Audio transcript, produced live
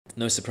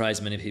no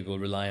surprise, many people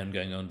rely on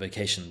going on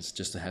vacations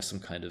just to have some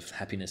kind of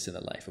happiness in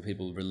their life, or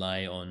people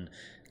rely on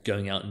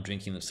going out and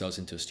drinking themselves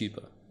into a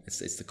stupor.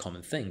 It's the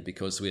common thing,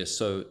 because we are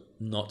so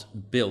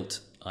not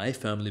built. I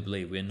firmly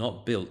believe we are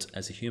not built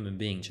as a human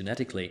being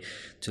genetically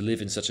to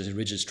live in such a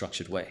rigid,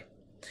 structured way.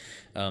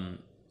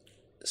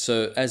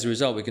 So as a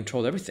result, we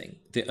control everything.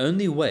 The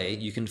only way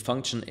you can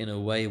function in a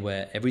way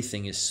where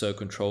everything is so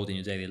controlled in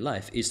your daily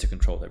life is to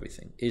control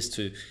everything, is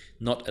to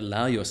not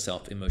allow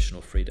yourself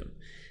emotional freedom.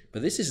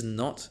 But this is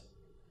not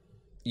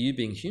you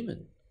being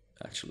human,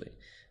 actually.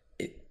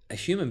 A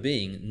human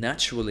being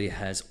naturally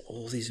has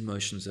all these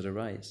emotions that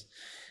arise.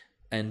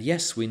 And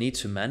yes, we need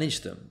to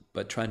manage them,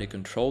 but trying to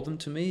control them,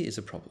 to me, is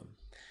a problem.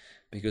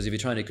 Because if you're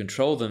trying to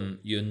control them,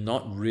 you're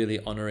not really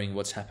honoring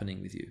what's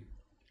happening with you.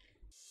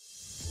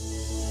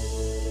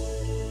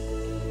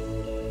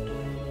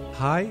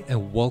 Hi,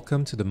 and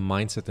welcome to the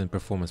Mindset and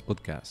Performance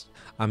Podcast.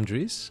 I'm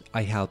Dris.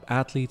 I help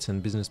athletes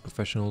and business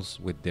professionals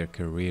with their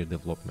career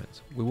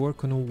development. We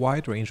work on a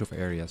wide range of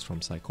areas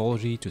from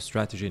psychology to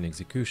strategy and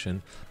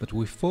execution, but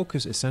we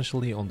focus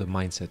essentially on the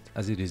mindset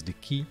as it is the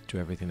key to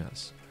everything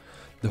else.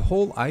 The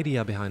whole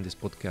idea behind this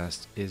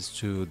podcast is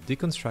to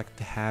deconstruct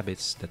the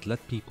habits that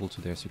led people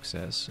to their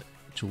success,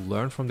 to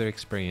learn from their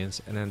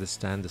experience and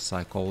understand the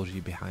psychology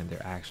behind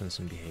their actions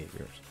and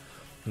behaviors.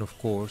 And of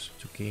course,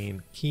 to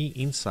gain key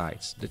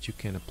insights that you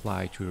can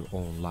apply to your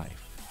own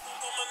life.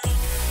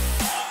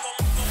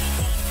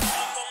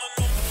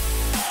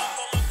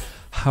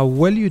 How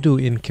well you do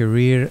in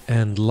career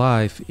and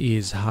life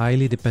is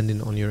highly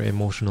dependent on your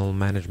emotional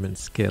management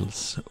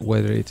skills.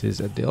 Whether it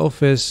is at the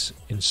office,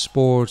 in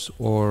sports,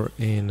 or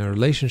in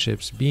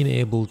relationships, being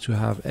able to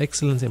have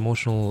excellent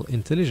emotional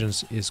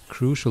intelligence is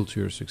crucial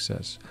to your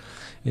success.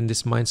 In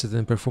this Mindset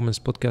and Performance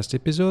podcast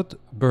episode,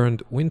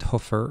 Bernd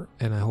Windhofer,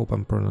 and I hope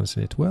I'm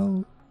pronouncing it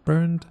well,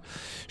 Bernd,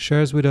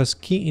 shares with us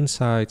key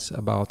insights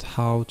about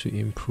how to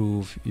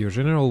improve your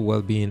general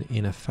well-being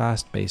in a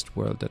fast-paced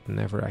world that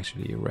never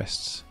actually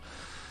rests.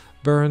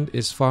 Bernd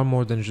is far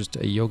more than just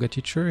a yoga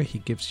teacher. He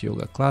gives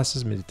yoga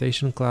classes,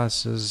 meditation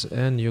classes,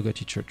 and yoga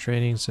teacher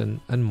trainings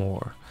and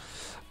more.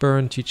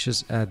 Bernd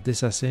teaches at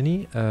Desa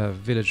Seni, a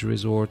village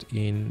resort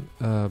in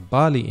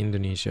Bali,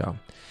 Indonesia.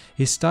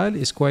 His style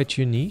is quite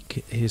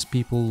unique. His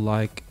people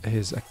like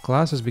his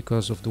classes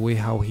because of the way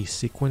how he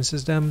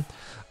sequences them,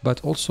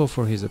 but also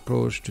for his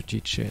approach to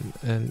teaching.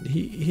 And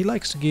he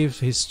likes to give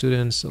his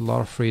students a lot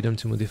of freedom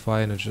to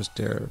modify and adjust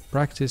their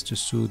practice to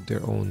suit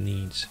their own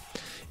needs.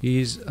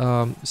 He's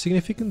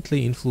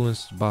significantly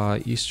influenced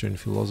by Eastern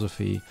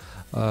philosophy,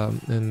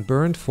 and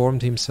Bernd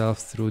formed himself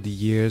through the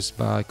years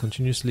by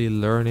continuously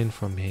learning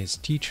from his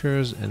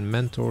teachers and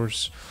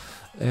mentors,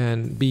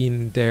 and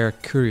being there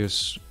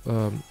curious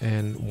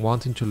and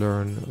wanting to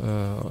learn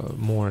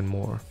more and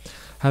more.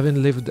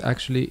 Having lived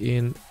actually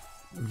in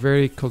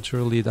very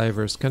culturally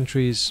diverse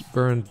countries,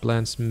 Bernd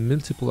blends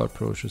multiple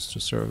approaches to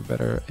serve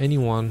better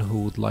anyone who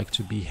would like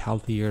to be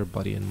healthier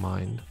body and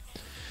mind.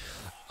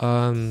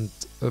 And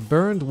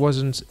Bernd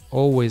wasn't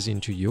always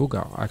into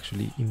yoga,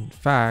 actually. In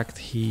fact,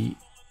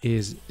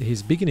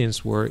 his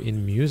beginnings were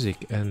in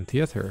music and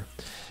theater.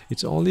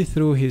 It's only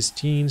through his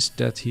teens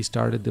that he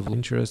started developing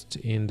interest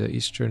in the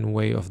Eastern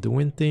way of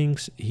doing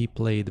things. He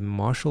played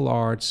martial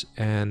arts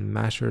and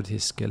mastered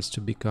his skills to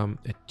become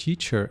a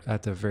teacher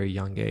at a very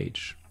young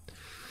age.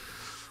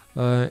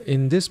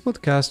 In this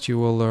podcast, you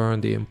will learn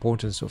the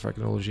importance of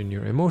acknowledging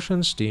your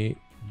emotions, the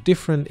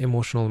different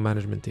emotional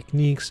management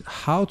techniques,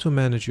 how to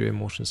manage your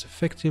emotions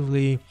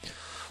effectively,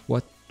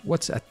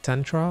 what's a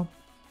tantra,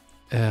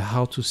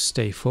 how to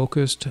stay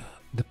focused,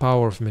 the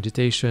power of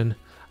meditation,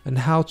 and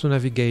how to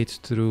navigate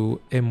through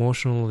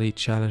emotionally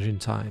challenging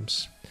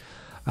times.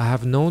 I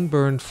have known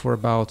Bernd for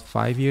about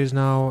 5 years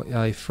now.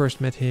 I first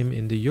met him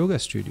in the yoga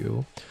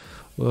studio.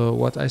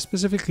 What I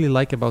specifically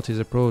like about his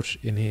approach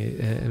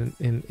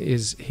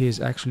is his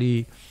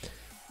actually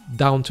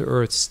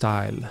down-to-earth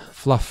style,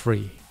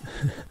 fluff-free.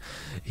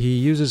 He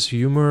uses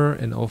humor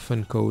and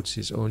often quotes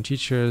his own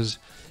teachers.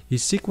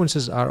 His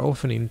sequences are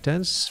often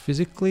intense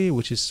physically,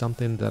 which is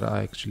something that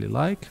I actually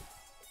like.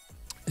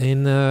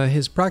 In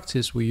his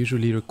practice, we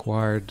usually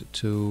required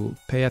to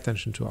pay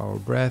attention to our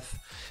breath,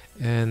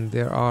 and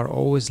there are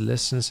always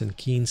lessons and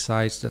key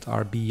insights that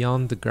are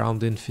beyond the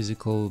grounding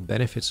physical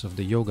benefits of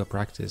the yoga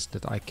practice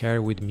that I carry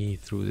with me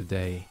through the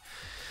day.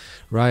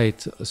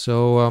 Right,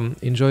 so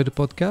enjoy the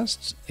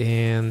podcast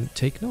and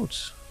take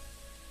notes.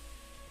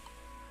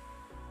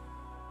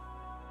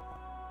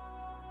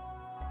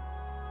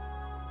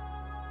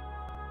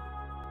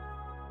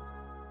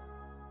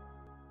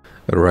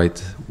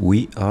 Right,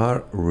 we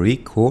are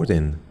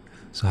recording.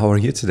 So how are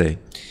you today?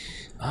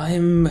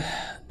 I'm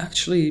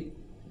actually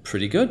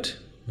pretty good.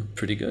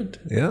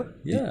 Yeah?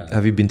 Yeah.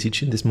 Have you been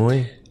teaching this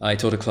morning? I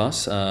taught a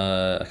class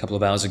a couple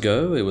of hours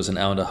ago. It was an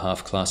hour and a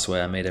half class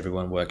where I made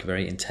everyone work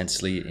very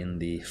intensely in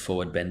the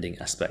forward bending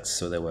aspects.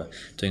 So they were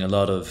doing a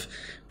lot of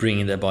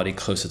bringing their body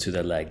closer to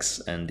their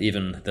legs and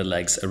even the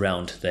legs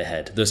around their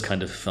head, those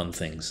kind of fun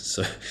things.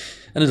 So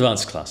an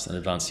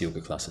advanced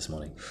yoga class this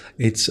morning.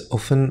 It's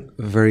often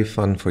very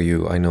fun for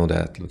you, I know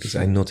that, because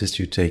I noticed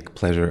you take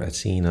pleasure at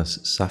seeing us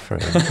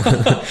suffering.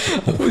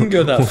 I wouldn't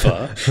go that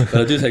far,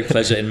 but I do take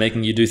pleasure in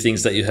making you do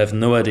things that you have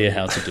no idea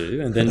how to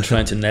do and then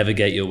trying to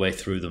navigate your way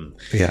through them.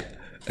 Yeah.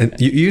 And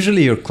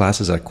usually your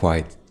classes are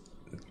quite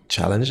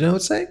challenging, I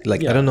would say.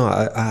 Like, I don't know,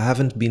 I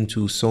haven't been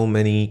to so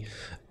many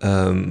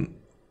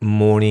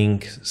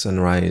morning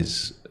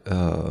sunrise,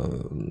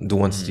 the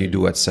ones that you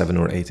do at 7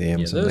 or 8 a.m.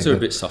 Yeah, those are a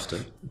bit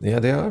softer. Yeah,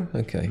 they are?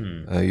 Okay.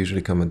 I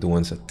usually come at the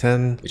ones at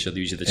 10. Which are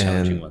usually the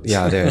challenging ones.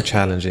 Yeah, they're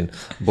challenging.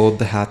 Both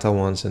the Hatha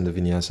ones and the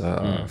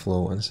Vinyasa are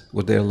flow ones.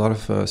 Were there a lot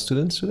of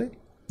students today?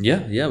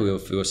 Yeah, we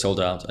were sold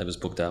out. I was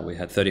booked out. We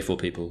had 34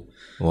 people.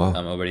 Wow.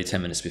 Already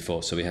 10 minutes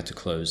before, so we had to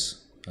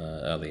close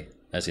early,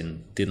 as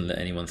in didn't let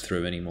anyone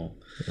through anymore.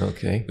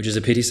 Okay. Which is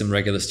a pity. Some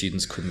regular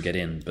students couldn't get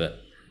in, but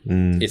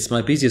it's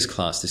my busiest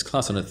class. This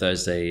class on a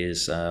Thursday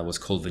was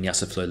called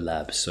Vinyasa Flow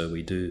Lab. So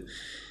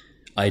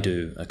I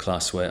do a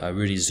class where I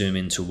really zoom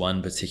into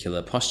one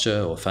particular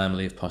posture or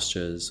family of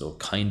postures or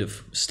kind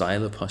of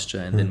style of posture,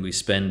 and then we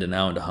spend an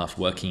hour and a half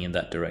working in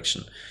that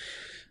direction.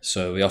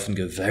 So we often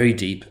go very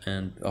deep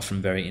and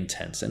often very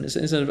intense, and it's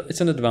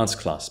an advanced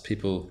class.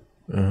 People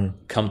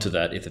come to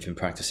that if they've been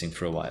practicing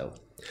for a while.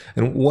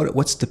 And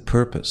what's the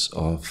purpose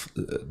of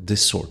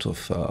this sort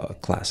of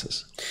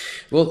classes?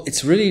 Well,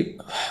 it's really,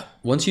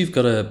 once you've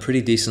got a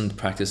pretty decent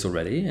practice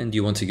already and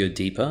you want to go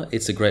deeper,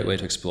 it's a great way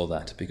to explore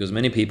that, because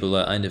many people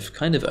are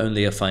kind of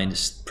only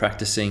find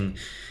practicing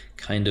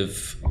kind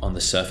of on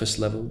the surface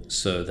level.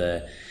 So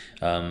they're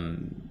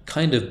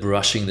kind of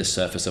brushing the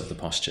surface of the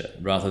posture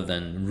rather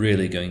than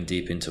really going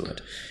deep into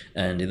it.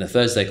 And in the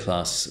Thursday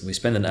class, we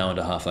spend an hour and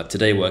a half, like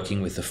today,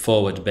 working with the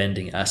forward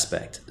bending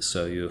aspect.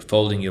 So you're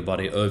folding your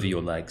body over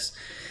your legs,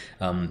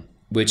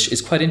 which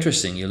is quite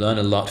interesting. You learn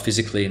a lot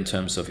physically in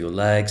terms of your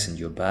legs and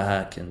your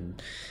back. And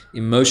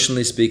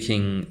emotionally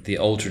speaking, the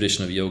old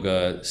tradition of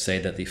yoga say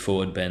that the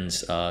forward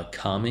bends are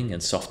calming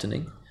and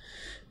softening,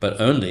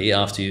 but only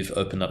after you've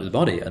opened up the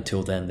body.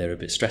 Until then, they're a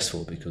bit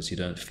stressful because you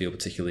don't feel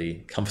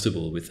particularly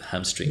comfortable with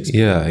hamstrings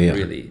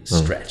really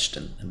stretched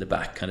and the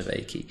back kind of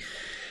achy.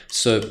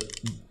 So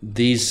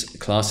these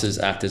classes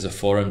act as a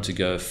forum to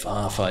go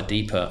far, far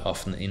deeper,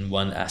 often in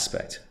one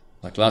aspect.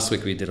 Like last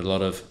week, we did a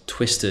lot of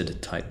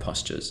twisted type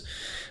postures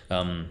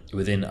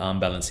within arm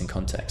balancing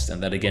context,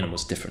 and that again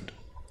was different.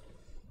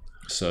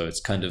 So it's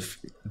kind of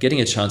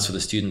getting a chance for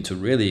the student to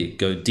really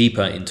go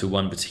deeper into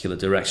one particular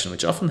direction,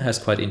 which often has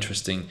quite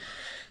interesting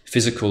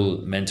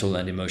physical, mental,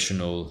 and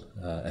emotional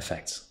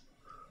effects.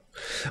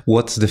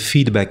 What's the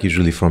feedback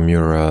usually from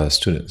your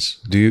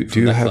students? Do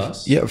you have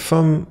class?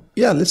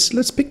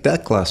 Let's pick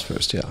that class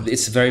first. Yeah,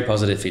 it's very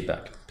positive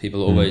feedback.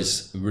 People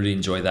always really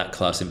enjoy that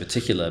class in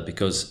particular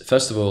because,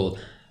 first of all,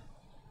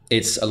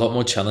 it's a lot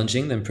more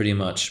challenging than pretty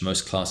much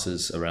most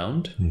classes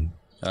around,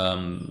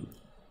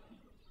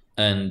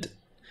 and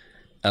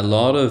a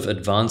lot of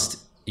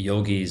advanced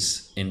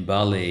yogis in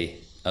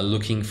Bali are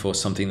looking for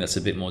something that's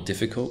a bit more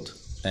difficult.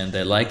 And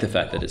they like the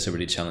fact that it's a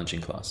really challenging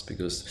class,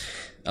 because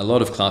a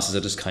lot of classes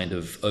are just kind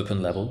of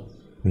open level.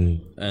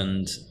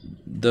 And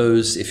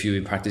those, if you've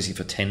been practicing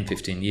for 10,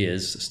 15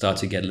 years, start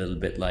to get a little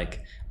bit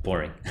like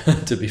boring,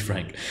 to be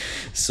frank.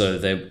 So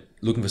they're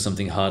looking for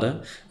something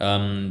harder.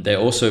 They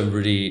also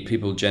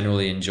people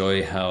generally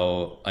enjoy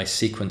how I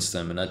sequence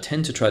them. And I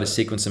tend to try to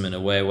sequence them in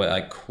a way where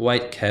I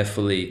quite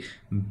carefully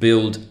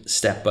build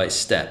step by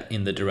step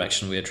in the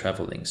direction we are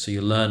traveling. So you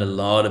learn a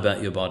lot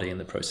about your body in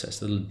the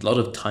process, a lot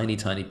of tiny,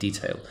 tiny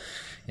detail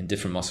in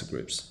different muscle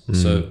groups.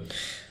 So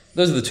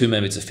those are the two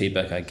methods of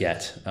feedback I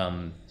get.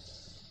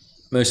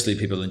 Mostly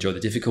people enjoy the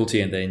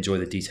difficulty and they enjoy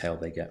the detail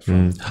they get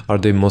from. Are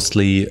they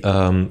mostly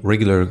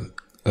regular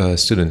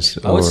students?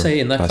 I would say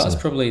in that class,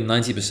 probably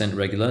 90%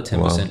 regular,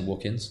 10%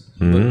 walk-ins.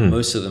 But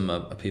most of them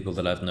are people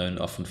that I've known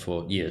often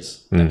for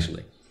years,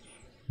 actually.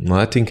 Well,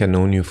 I think I've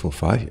known you for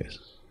 5 years.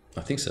 I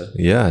think so.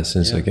 Yeah,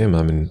 since I came.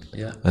 I mean,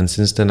 and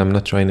since then I'm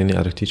not trying any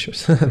other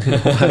teachers.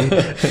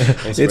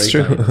 It's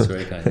true. It's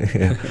very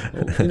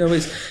kind. You know,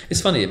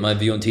 it's funny. My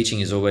view on teaching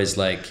is always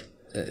like,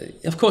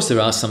 of course, there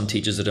are some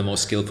teachers that are more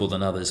skillful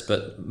than others,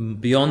 but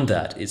beyond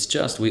that, it's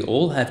just we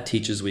all have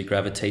teachers we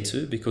gravitate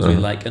to because we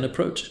like an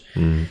approach.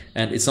 And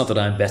it's not that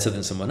I'm better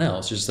than someone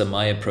else, it's just that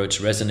my approach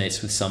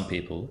resonates with some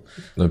people,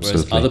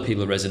 whereas other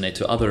people resonate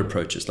to other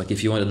approaches. Like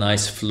if you want a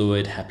nice,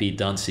 fluid, happy,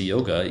 dancey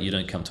yoga, you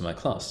don't come to my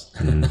class.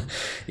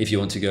 If you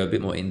want to go a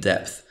bit more in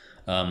depth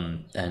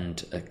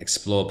and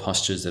explore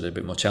postures that are a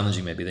bit more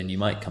challenging, maybe, then you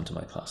might come to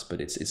my class.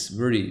 But it's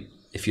really...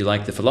 If you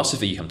like the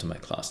philosophy, you come to my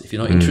class. If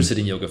you're not interested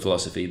in yoga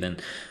philosophy, then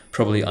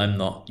probably I'm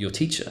not your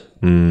teacher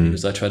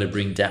because I try to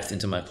bring depth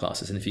into my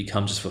classes. And if you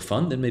come just for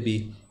fun, then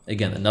maybe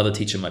Again, another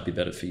teacher might be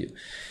better for you.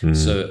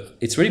 So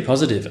it's really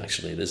positive,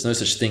 actually. There's no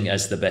such thing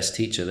as the best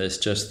teacher. There's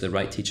just the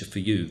right teacher for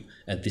you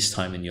at this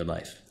time in your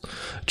life.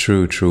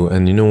 True, true.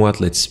 And you know what?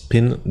 Let's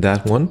pin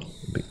that one.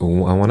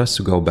 I want us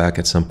to go back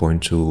at some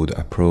point to the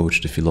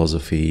approach, the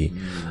philosophy,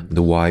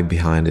 the why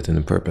behind it, and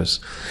the purpose.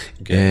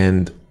 Okay.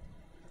 And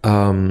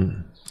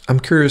I'm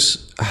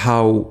curious,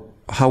 how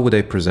would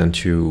I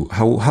present you?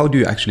 How do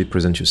you actually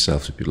present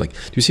yourself to people? Like,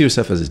 do you see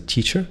yourself as a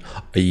teacher,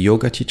 a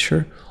yoga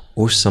teacher,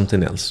 or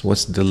something else?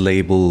 What's the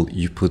label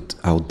you put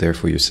out there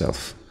for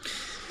yourself?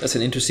 That's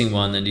an interesting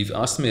one, and you've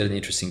asked me at an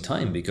interesting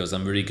time, because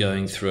I'm really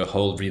going through a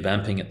whole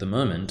revamping at the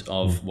moment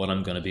of what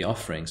I'm going to be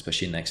offering,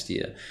 especially next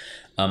year.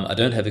 I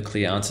don't have a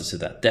clear answer to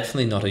that.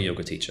 Definitely not a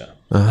yoga teacher.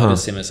 I don't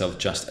see myself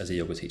just as a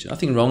yoga teacher.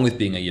 Nothing wrong with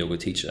being a yoga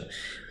teacher,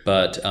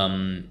 but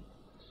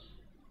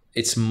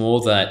it's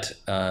more that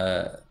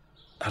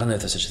I don't know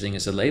if there's such a thing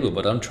as a label,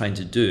 but what I'm trying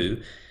to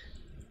do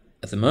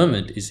at the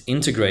moment is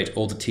integrate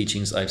all the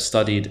teachings I've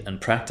studied and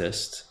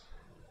practiced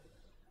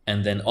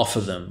and then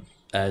offer them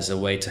as a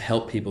way to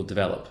help people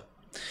develop.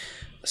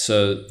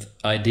 So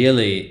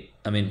ideally,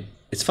 I mean,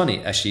 it's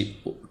funny, actually,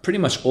 pretty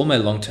much all my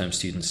long-term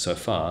students so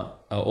far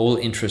are all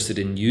interested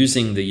in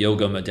using the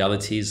yoga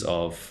modalities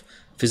of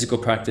physical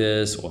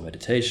practice or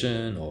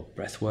meditation or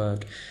breath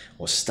work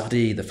or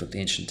study the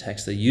ancient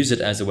texts. They use it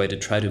as a way to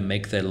try to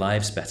make their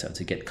lives better,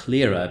 to get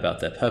clearer about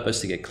their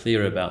purpose, to get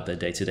clearer about their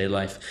day-to-day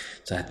life,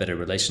 to have better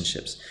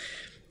relationships.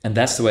 And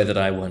that's the way that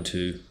I want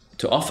to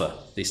offer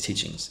these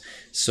teachings.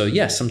 So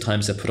yes,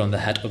 sometimes I put on the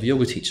hat of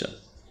yoga teacher.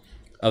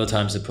 Other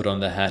times I put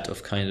on the hat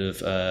of kind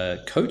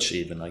of coach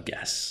even, I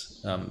guess.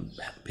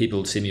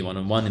 People see me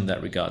one-on-one in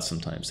that regard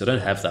sometimes. I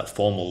don't have that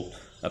formal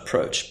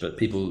approach, but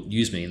people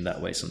use me in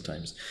that way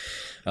sometimes.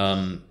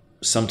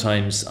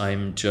 Sometimes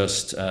I'm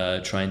just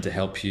trying to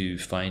help you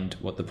find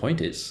what the point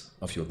is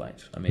of your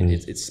life. I mean,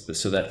 it's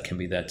so that can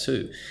be that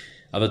too.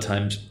 Other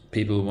times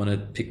people want to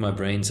pick my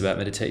brains about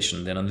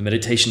meditation. Then I'm the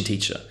meditation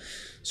teacher.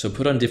 So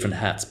put on different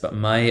hats. But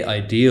my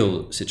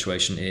ideal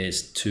situation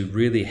is to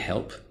really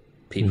help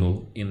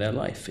people in their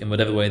life in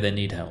whatever way they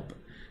need help.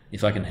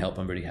 If I can help,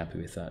 I'm really happy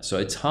with that. So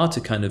it's hard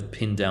to kind of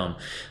pin down.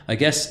 I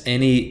guess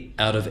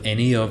out of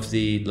any of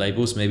the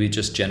labels, maybe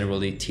just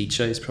generally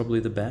teacher is probably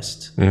the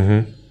best.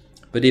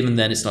 But even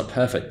then, it's not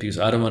perfect, because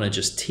I don't want to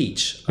just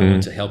teach. I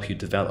want to help you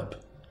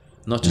develop.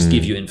 Not just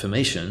give you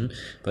information,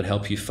 but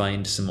help you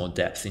find some more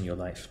depth in your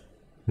life.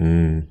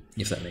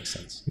 If that makes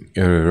sense.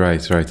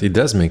 Right. It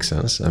does make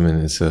sense. I mean,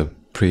 it's a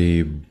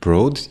pretty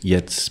broad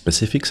yet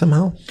specific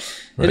somehow.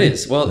 Right? It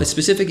is. Well, it's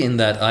specific in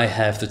that I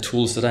have the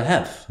tools that I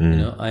have. You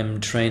know,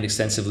 I'm trained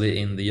extensively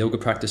in the yoga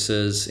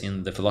practices,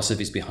 in the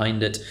philosophies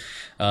behind it,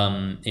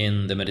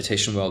 in the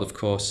meditation world, of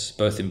course,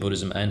 both in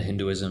Buddhism and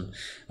Hinduism.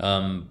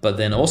 But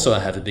then also I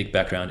have a big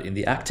background in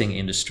the acting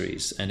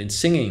industries and in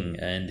singing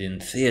and in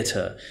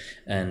theater.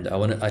 And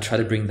I try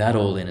to bring that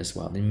all in as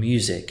well, in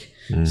music.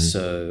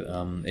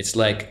 So it's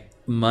like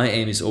my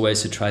aim is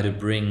always to try to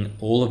bring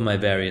all of my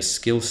various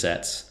skill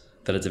sets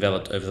that I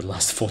developed over the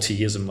last 40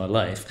 years of my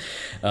life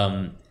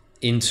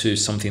into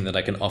something that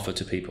I can offer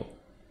to people.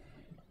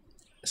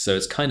 So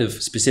it's kind of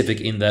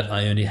specific in that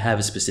I only have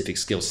a specific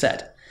skill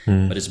set,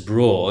 but it's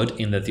broad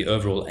in that the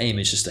overall aim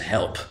is just to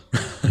help,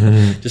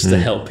 to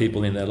help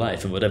people in their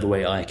life in whatever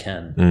way I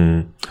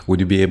can.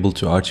 Would you be able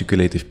to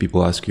articulate if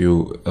people ask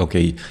you,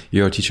 okay,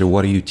 you're a teacher,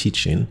 what are you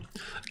teaching?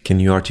 Can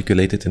you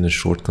articulate it in a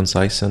short,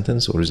 concise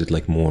sentence, or is it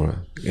like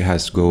more, it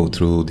has to go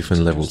through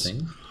different levels?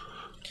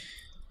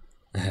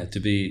 To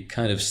be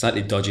kind of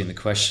slightly dodgy in the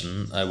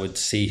question, I would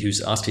see who's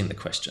asking the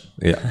question.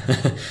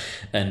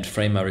 And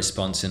frame my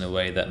response in a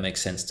way that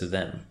makes sense to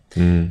them.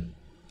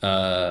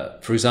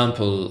 For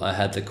example, I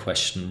had the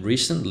question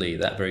recently,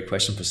 that very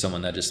question for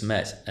someone I just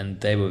met,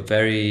 and they were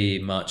very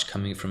much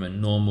coming from a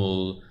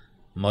normal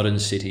modern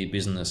city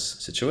business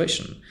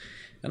situation.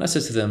 And I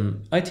said to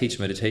them, I teach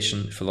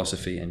meditation,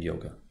 philosophy, and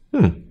yoga.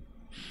 And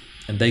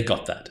they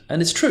got that.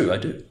 And it's true, I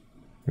do.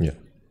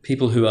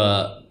 People who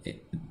are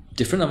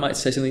different, I might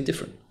say something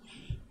different.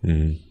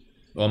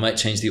 Or I might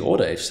change the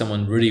order. If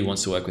someone really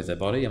wants to work with their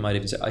body, I might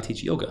even say, I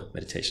teach yoga,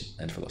 meditation,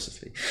 and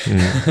philosophy.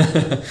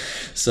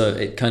 So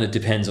it kind of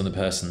depends on the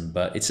person,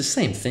 but it's the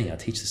same thing. I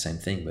teach the same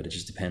thing, but it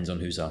just depends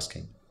on who's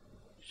asking.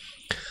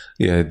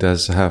 Yeah, it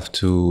does have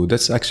to.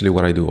 That's actually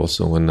what I do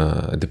also when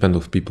it depends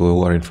on people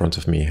who are in front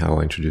of me, how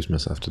I introduce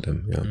myself to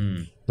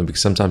them.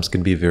 Because sometimes it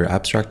can be very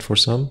abstract for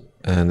some.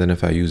 And then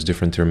if I use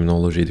different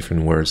terminology,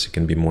 different words, it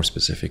can be more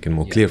specific and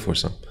more clear for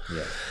some.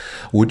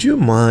 Would you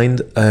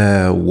mind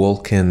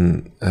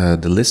walking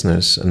the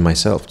listeners and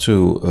myself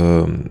too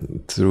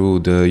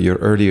through your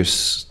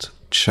earliest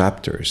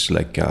chapters?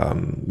 Like,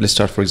 let's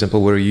start, for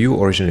example, where are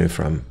you originally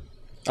from?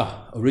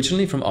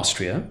 Originally from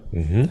Austria.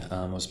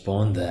 I was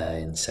born there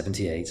in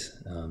 1978,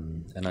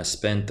 and I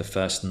spent the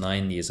first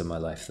 9 years of my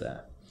life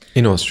there.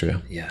 In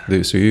Austria?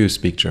 Yeah. So you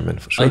speak German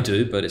for sure? I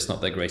do, but it's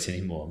not that great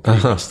anymore. I'm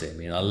pretty rusty. I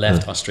mean, I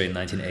left Austria in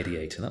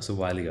 1988, and that's a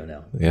while ago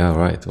now. Yeah,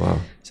 right. Wow.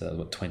 So that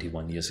was,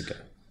 21 years ago.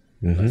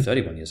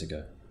 31 years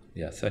ago.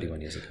 Yeah,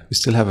 31 years ago. You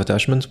still have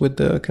attachments with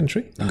the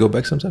country? You go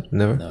back sometimes?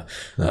 Never? No.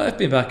 I've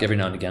been back every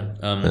now and again.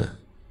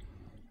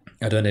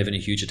 I don't have any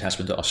huge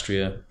attachment to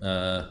Austria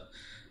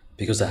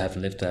because I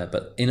haven't lived there.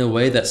 But in a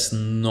way, that's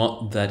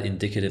not that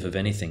indicative of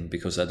anything,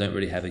 because I don't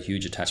really have a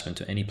huge attachment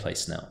to any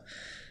place now,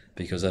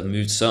 because I've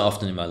moved so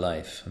often in my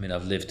life. I mean,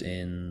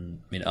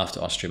 after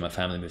Austria, my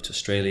family moved to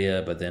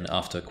Australia, but then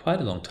after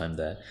quite a long time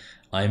there,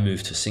 I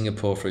moved to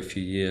Singapore for a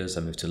few years.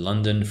 I moved to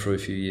London for a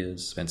few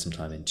years, spent some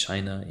time in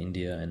China,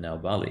 India, and now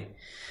Bali.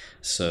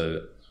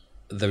 So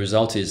the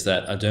result is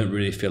that I don't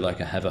really feel like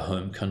I have a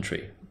home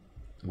country.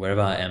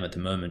 Wherever I am at the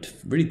moment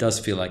really does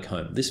feel like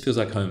home. This feels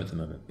like home at the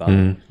moment.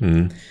 Bali.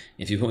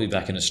 If you put me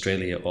back in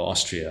Australia or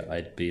Austria,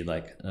 I'd be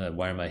like,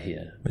 why am I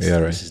here?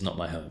 This is not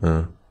my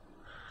home.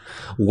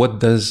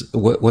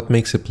 What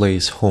makes a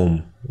place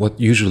home? What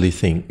do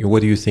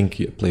you think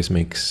a place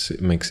makes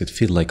it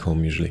feel like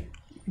home usually?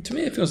 To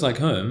me, it feels like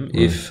home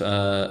if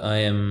I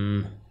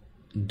am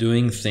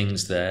doing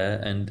things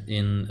there and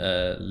in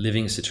a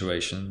living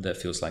situation that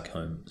feels like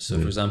home. So,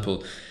 for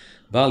example,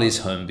 Bali is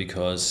home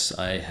because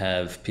I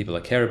have people I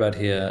care about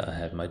here. I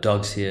have my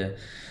dogs here.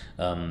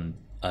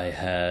 I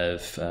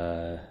have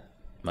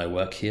my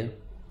work here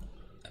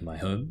and my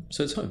home.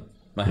 So it's home.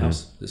 My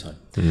house is home.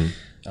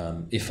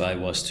 If I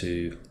was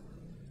to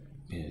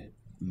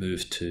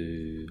move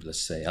to,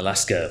 let's say,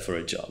 Alaska for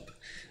a job,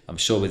 I'm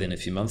sure within a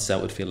few months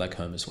that would feel like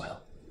home as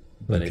well.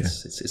 But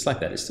it's like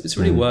that. It's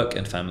really work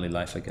and family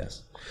life, I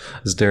guess.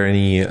 Is there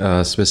any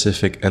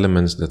specific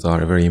elements that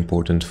are very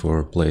important for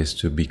a place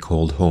to be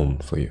called home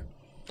for you?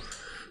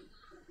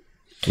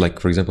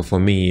 Like, for example, for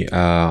me,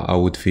 I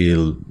would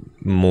feel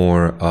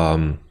more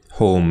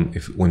home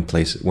when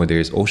there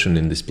is ocean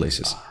in these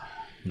places.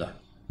 No,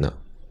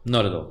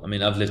 not at all. I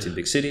mean, I've lived in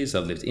big cities.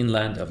 I've lived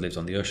inland. I've lived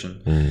on the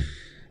ocean.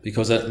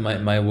 Because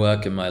my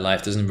work and my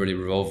life doesn't really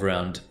revolve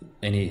around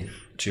any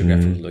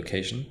geographical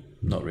location.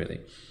 Not really.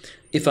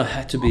 If I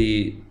had to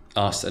be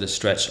asked at a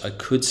stretch, I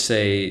could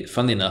say,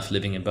 funnily enough,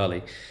 living in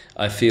Bali,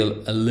 I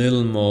feel a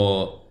little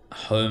more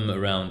home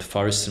around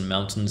forests and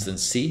mountains than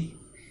sea.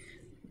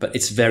 But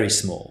it's very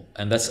small,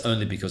 and that's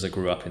only because I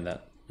grew up in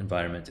that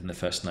environment in the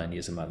first 9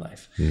 years of my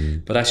life.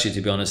 But actually,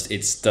 to be honest,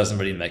 it doesn't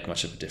really make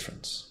much of a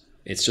difference.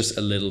 It's just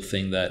a little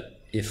thing that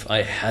if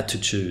I had to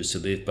choose to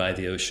live by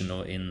the ocean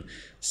or in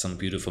some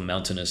beautiful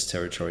mountainous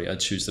territory, I'd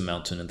choose the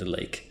mountain and the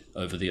lake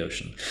over the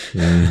ocean.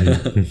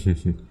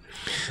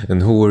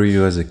 And who were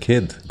you as a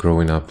kid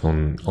growing up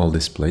on all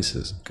these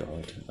places?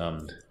 God, I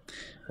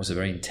was a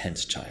very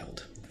intense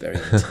child. Very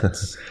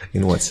intense.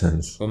 In what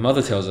sense? Well, my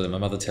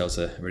mother tells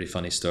a really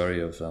funny story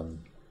of,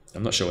 I'm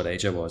not sure what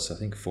age I was, I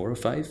think 4 or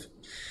 5,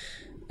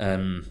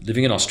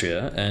 living in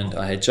Austria, and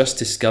I had just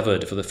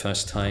discovered for the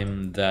first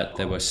time that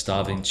there were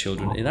starving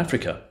children in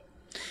Africa.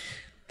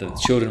 The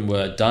children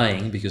were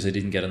dying because they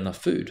didn't get enough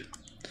food.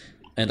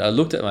 And I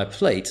looked at my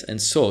plate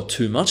and saw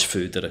too much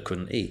food that I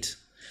couldn't eat.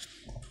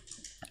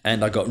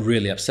 And I got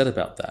really upset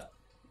about that.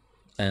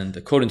 And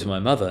according to my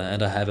mother,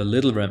 and I have a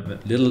little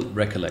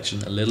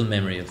recollection, a little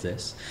memory of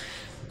this.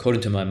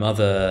 According to my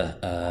mother,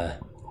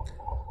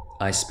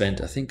 I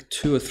spent, I think,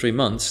 2 or 3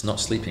 months not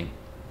sleeping,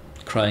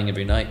 crying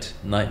every night,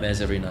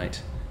 nightmares every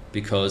night,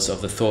 because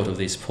of the thought of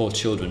these poor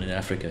children in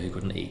Africa who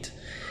couldn't eat.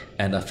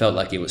 And I felt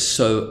like it was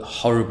so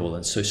horrible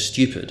and so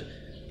stupid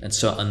and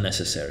so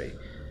unnecessary.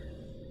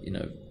 You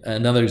know,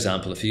 another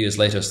example, a few years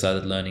later, I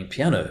started learning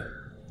piano.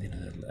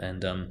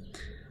 And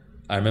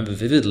I remember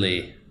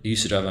vividly, it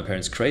used to drive my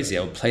parents crazy.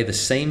 I would play the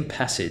same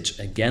passage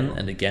again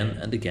and again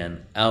and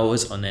again,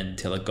 hours on end,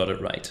 until I got it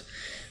right.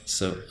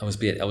 So I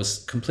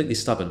was completely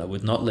stubborn. I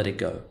would not let it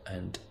go.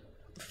 And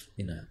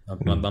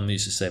my mum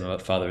used to say, my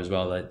father as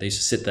well, they used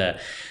to sit there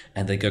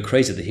and they go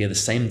crazy. They hear the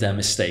same damn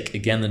mistake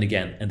again and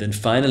again. And then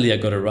finally I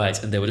got it right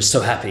and they were just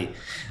so happy.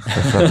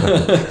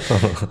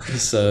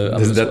 So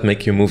does that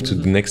make you move to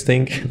the next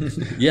thing?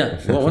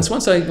 Yeah. Well,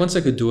 once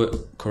I could do it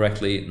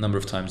correctly a number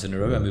of times in a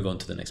row, I move on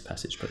to the next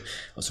passage. But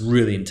it was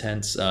really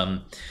intense.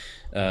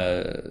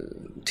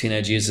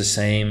 Teenage years the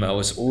same. I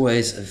was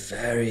always a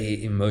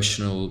very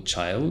emotional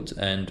child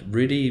and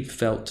really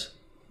felt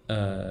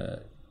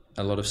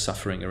a lot of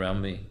suffering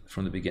around me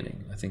from the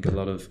beginning. I think a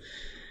lot of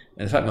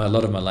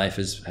my life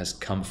has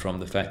come from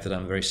the fact that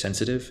I'm very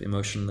sensitive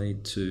emotionally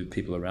to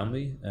people around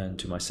me and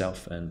to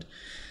myself, and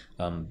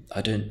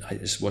I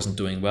just wasn't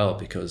doing well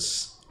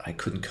because I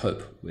couldn't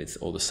cope with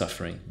all the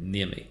suffering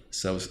near me.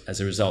 So as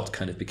a result,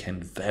 kind of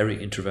became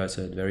very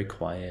introverted, very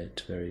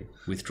quiet, very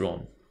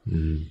withdrawn.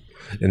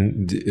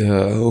 And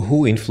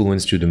who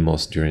influenced you the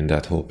most during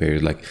that whole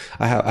period? Like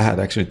I had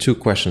actually 2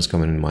 questions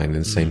coming in mind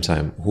at the same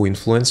time. Who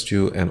influenced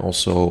you, and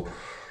also,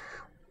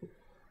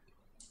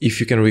 if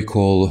you can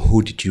recall,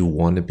 who did you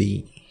want to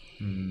be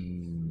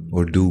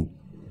or do?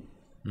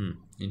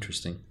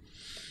 Interesting.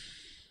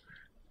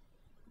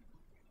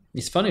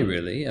 It's funny,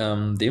 really.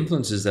 The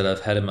influences that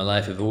I've had in my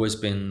life have always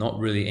been not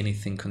really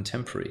anything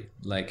contemporary.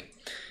 Like,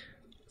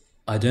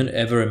 I don't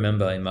ever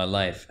remember in my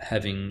life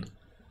having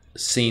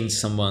seen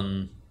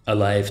someone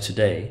alive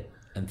today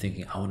and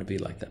thinking, I want to be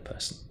like that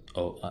person.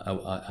 oh,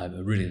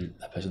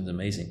 that person's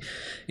amazing.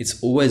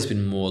 It's always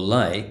been more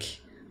like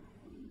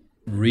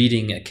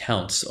reading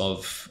accounts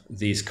of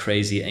these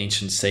crazy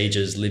ancient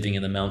sages living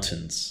in the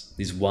mountains,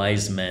 these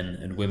wise men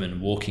and women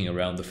walking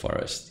around the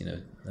forest,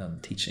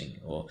 teaching.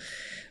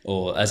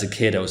 Or as a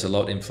kid, I was a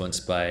lot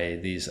influenced by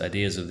these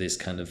ideas of these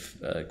kind of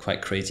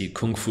quite crazy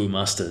kung fu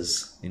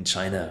masters in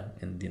China,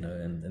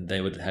 and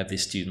they would have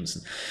these students.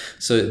 And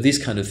so this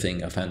kind of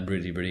thing I found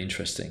really, really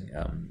interesting.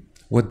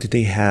 What did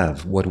they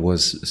have? What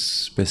was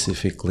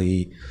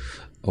specifically,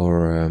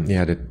 or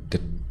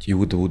that you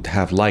would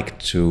have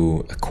liked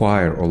to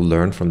acquire or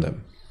learn from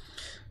them?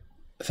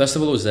 First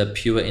of all, it was their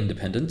pure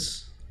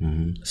independence.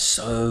 Mm-hmm.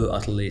 So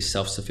utterly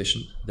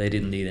self-sufficient. They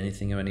didn't need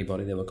anything or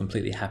anybody. They were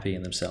completely happy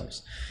in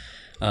themselves.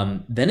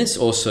 Then it's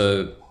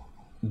also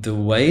the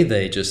way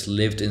they just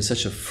lived in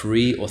such a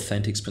free,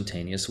 authentic,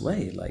 spontaneous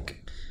way.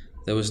 Like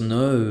there was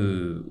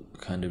no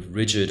kind of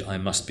rigid, I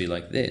must be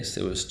like this.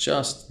 It was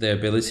just their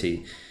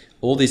ability.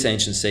 All these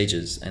ancient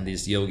sages and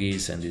these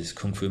yogis and these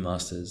kung fu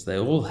masters, they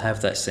all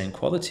have that same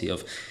quality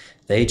of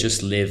they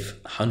just live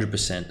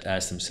 100%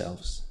 as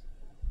themselves.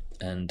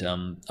 And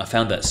I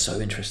found that so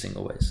interesting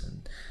always.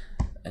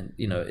 And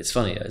it's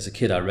funny, as a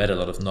kid I read a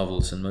lot of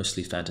novels and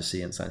mostly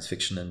fantasy and science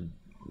fiction and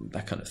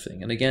that kind of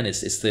thing. And again,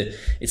 it's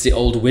the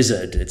old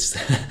wizard,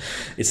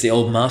 it's the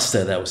old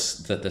master that's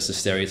the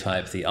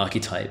stereotype, the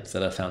archetype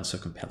that I found so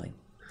compelling.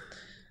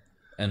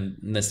 And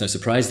there's no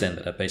surprise then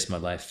that I based my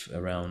life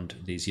around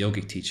these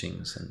yogic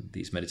teachings and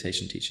these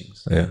meditation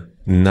teachings. Yeah.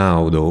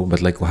 Now though,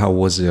 but like, how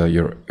was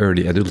your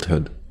early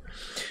adulthood?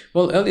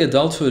 Well, early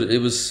adulthood,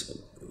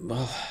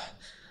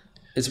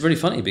 it's very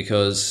funny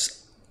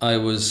because I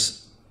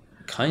was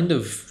kind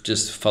of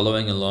just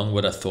following along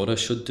what I thought I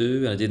should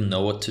do. And I didn't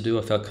know what to do.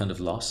 I felt kind of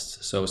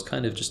lost. So I was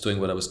kind of just doing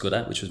what I was good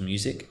at, which was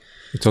music.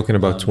 You're talking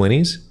about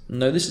 20s?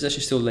 No, this is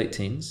actually still late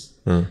teens.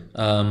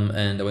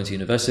 And I went to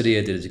university.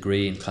 I did a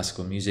degree in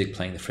classical music,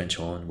 playing the French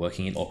horn,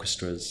 working in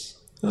orchestras.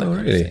 That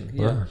kind really? of thing.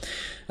 Yeah.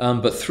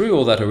 Wow. But through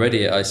all that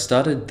already, I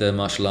started the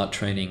martial art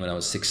training when I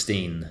was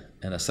 16.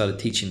 And I started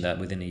teaching that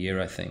within a year,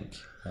 I think,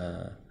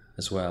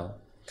 as well.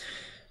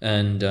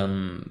 And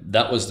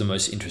that was the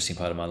most interesting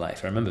part of my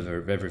life. I remember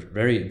very, very,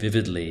 very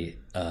vividly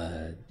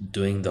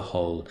doing the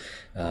whole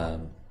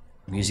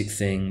music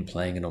thing,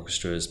 playing in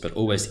orchestras, but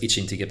always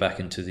itching to get back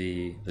into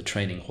the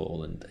training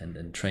hall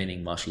and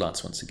training martial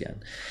arts once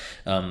again.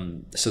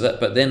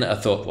 But then I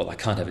thought, well, I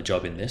can't have a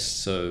job in this,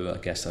 so I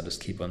guess I'll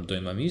just keep on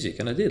doing my music.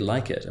 And I did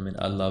like it. I mean,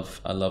 I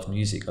love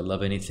music. I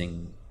love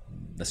anything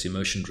that's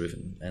emotion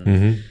driven.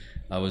 And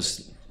I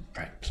was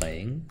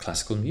playing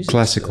classical music.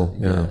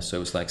 So it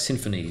was like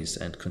symphonies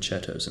and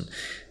concertos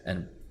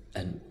and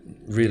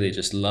really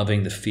just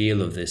loving the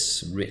feel of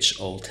this rich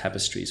old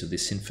tapestries of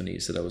these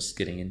symphonies that I was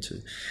getting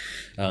into.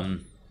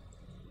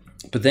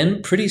 But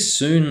then pretty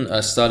soon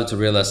I started to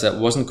realize that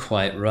wasn't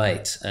quite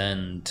right.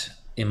 And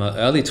in my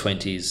early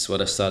 20s,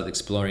 what I started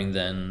exploring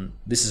then,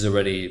 this is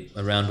already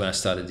around when I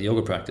started the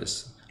yoga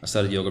practice. I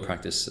started yoga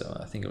practice,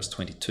 I think it was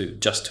 22,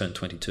 just turned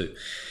 22.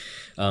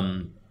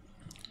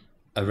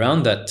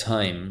 Around that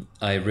time,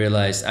 I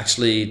realized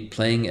actually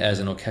playing as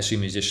an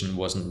orchestral musician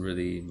wasn't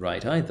really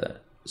right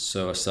either.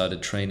 So I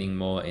started training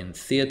more in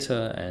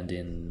theater and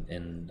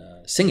in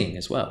singing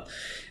as well.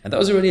 And that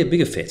was already a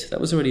bigger fit.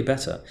 That was already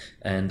better.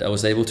 And I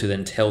was able to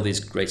then tell these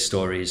great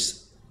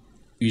stories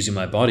using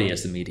my body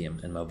as the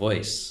medium and my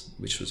voice,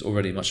 which was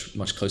already much,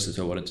 much closer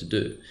to what I wanted to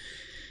do.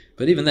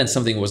 But even then,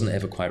 something wasn't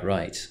ever quite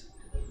right.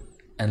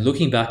 And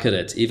looking back at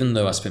it, even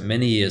though I spent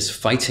many years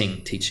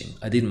fighting teaching,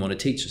 I didn't want to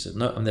teach. I said,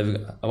 no, I'm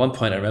never. At one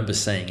point, I remember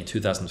saying in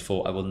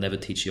 2004, I will never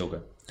teach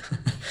yoga.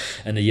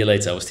 And a year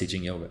later, I was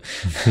teaching yoga.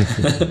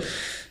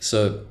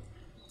 So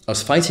I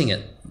was fighting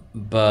it,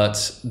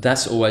 but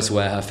that's always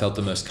where I felt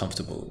the most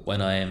comfortable,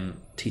 when I am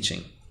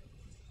teaching.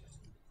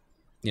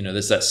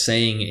 There's that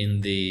saying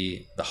in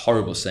the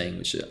horrible saying,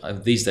 which I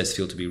these days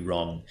feel to be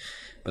wrong,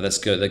 but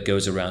that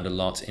goes around a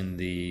lot in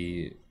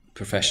the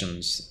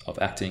professions of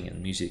acting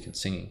and music and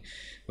singing,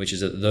 which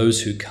is that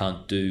those who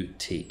can't do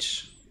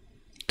teach.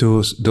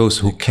 Those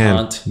who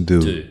can't do,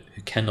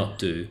 who cannot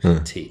do,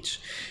 teach.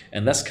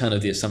 And that's kind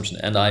of the assumption.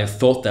 And I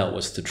thought that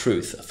was the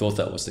truth. I thought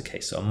that was the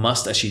case. So I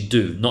must actually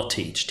do, not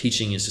teach.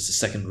 Teaching is just a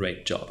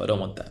second-rate job. I don't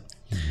want that.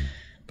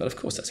 But of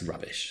course, that's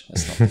rubbish.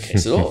 That's not the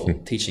case at all.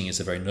 Teaching is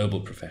a very noble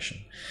profession.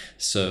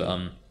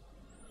 So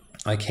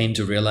I came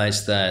to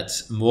realize that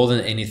more than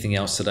anything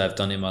else that I've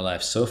done in my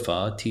life so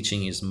far,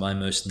 teaching is my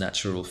most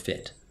natural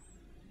fit.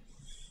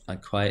 I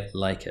quite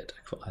like it.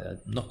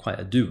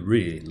 I do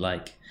really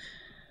like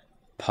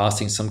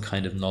passing some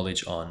kind of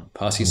knowledge on,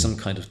 passing some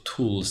kind of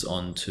tools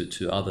on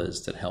to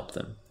others that help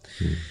them.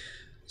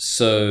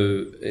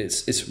 So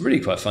it's really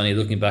quite funny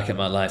looking back at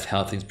my life,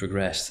 how things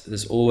progressed.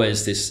 There's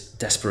always this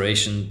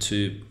desperation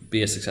to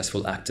be a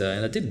successful actor,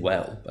 and I did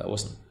well, but I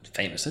wasn't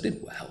famous. I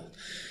did well.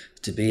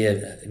 To be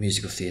a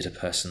musical theatre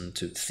person,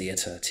 to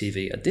theatre,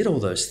 TV, I did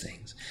all those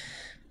things.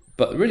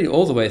 But really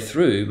all the way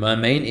through, my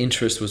main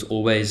interest was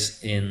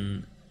always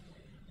in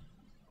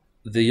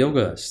the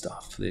yoga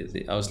stuff.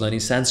 I was learning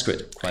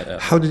Sanskrit quite early.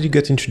 How did you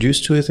get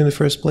introduced to it in the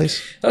first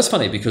place? That's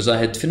funny because I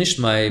had finished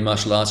my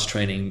martial arts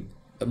training,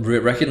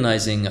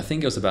 recognizing, I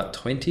think I was about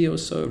 20 or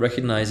so,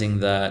 recognizing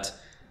that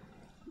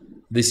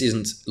this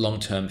isn't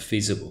long-term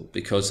feasible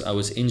because I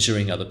was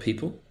injuring other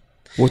people.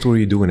 What were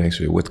you doing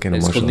actually? What kind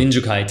of martial art? It's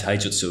called Ninjukai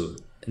Taijutsu.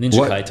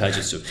 Ninjukai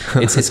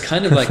Taijutsu. It's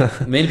kind of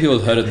like, many people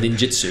have heard of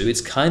ninjutsu.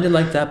 It's kind of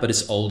like that, but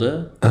it's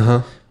older.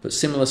 But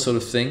similar sort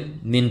of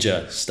thing.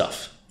 Ninja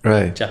stuff.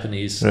 Right.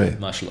 Japanese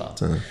martial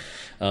art.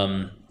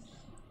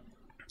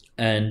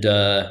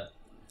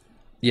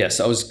 Yes,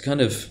 I was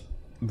kind of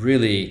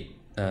really...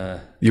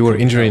 you were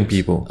injuring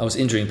people. I was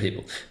injuring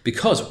people.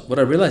 Because what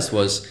I realized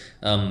was...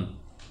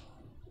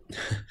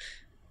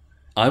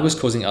 I was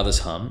causing others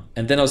harm,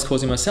 and then I was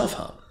causing myself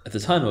harm. At the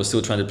time, I was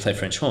still trying to play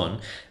French horn,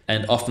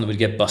 and often would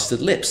get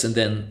busted lips. And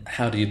then,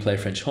 how do you play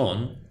French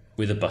horn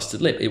with a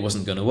busted lip? It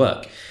wasn't going to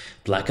work.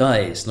 Black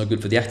eye is not good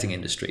for the acting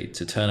industry.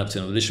 To turn up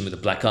to an audition with a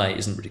black eye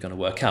isn't really going to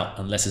work out,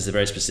 unless it's a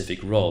very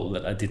specific role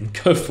that I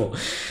didn't go for.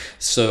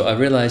 So I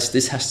realized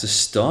this has to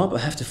stop. I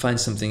have to find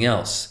something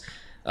else.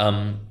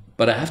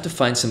 But I have to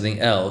find something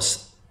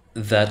else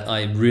that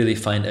I really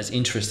find as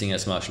interesting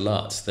as martial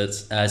arts,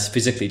 that's as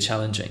physically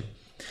challenging.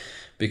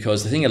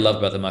 Because the thing I loved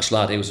about the martial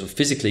art, it was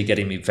physically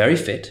getting me very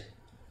fit,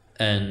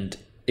 and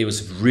it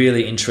was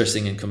really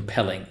interesting and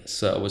compelling.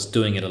 So I was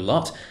doing it a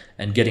lot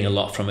and getting a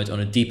lot from it on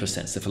a deeper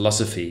sense. The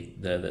philosophy,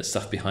 the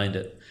stuff behind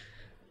it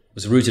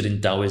was rooted in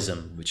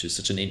Taoism, which is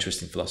such an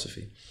interesting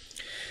philosophy.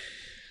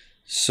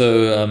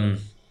 So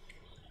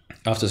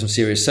after some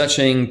serious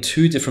searching,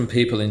 2 different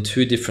people in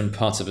 2 different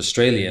parts of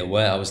Australia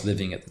where I was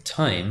living at the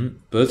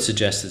time both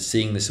suggested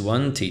seeing this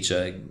one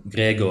teacher,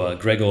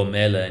 Gregor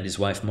Mele, and his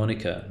wife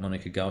Monica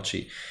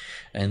Gauci.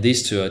 And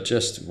these 2 are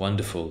just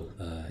wonderful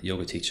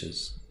yoga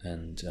teachers.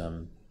 And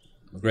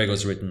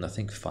Gregor's written, I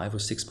think, 5 or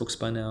 6 books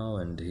by now,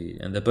 and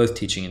they're both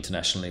teaching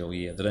internationally all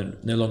year. They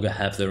don't no longer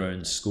have their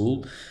own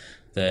school.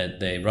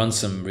 They run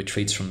some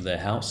retreats from their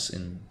house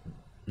in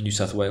New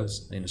South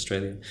Wales in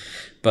Australia.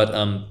 But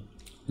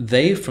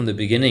they, from the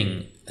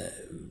beginning,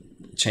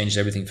 changed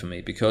everything for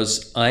me,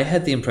 because I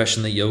had the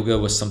impression that yoga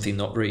was something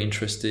not very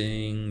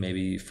interesting,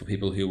 maybe for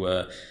people who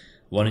were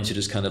wanting to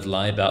just kind of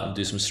lie about and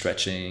do some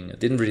stretching. I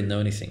didn't really know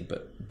anything,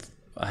 but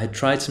I had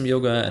tried some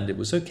yoga and it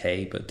was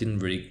okay, but it didn't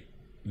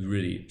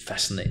really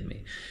fascinate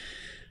me.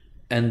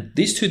 And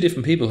these 2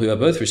 different people, who I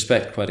both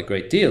respect quite a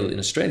great deal in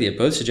Australia,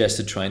 both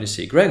suggested trying to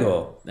see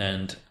Gregor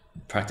and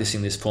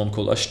practicing this form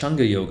called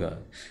Ashtanga yoga,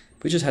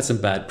 which has had some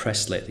bad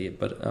press lately.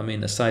 But I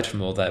mean, aside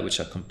from all that, which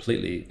I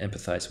completely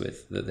empathize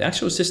with, the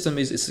actual system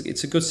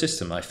it's a good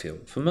system, I feel,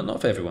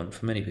 not for everyone,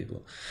 for many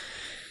people.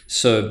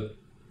 So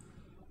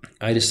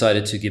I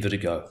decided to give it a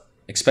go,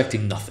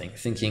 expecting nothing,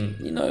 thinking,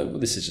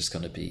 this is just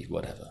going to be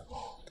whatever.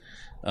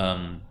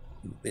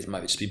 It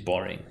might just be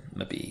boring, it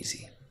might be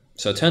easy.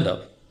 So I turned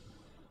up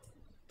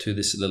to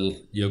this little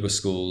yoga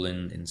school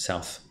in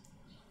South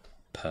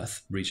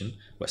Perth region,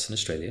 Western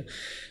Australia.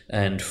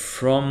 And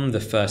from the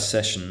first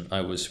session,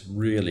 I was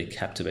really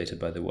captivated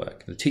by the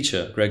work. The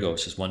teacher, Gregor,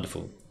 was just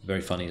wonderful,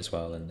 very funny as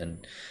well,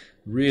 and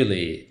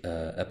really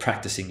a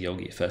practicing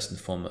yogi first and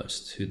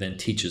foremost, who then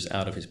teaches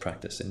out of his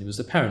practice. And it was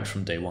apparent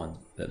from day one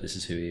that this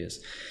is who he is.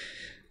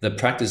 The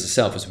practice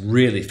itself was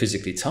really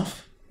physically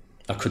tough.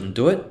 I couldn't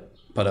do it,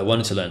 but I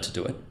wanted to learn to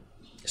do it.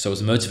 So I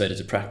was motivated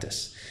to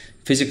practice.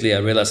 Physically, I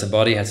realized the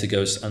body had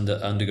to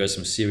undergo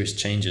some serious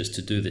changes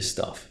to do this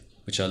stuff,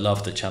 which I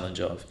loved the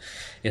challenge of.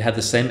 It had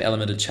the same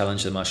element of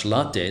challenge that martial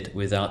art did,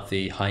 without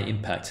the high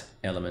impact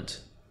element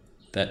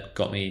that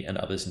got me and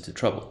others into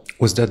trouble.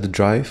 Was that the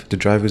drive? The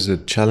drive is the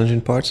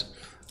challenging part?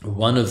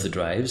 One of the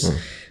drives.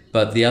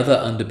 But the other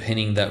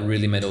underpinning that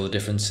really made all the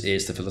difference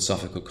is the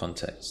philosophical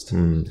context.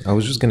 I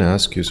was just going to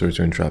ask you, sorry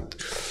to interrupt.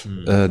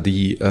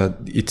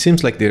 It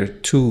seems like there are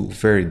 2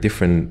 very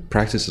different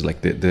practices,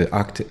 like the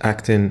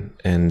acting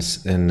and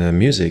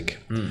music.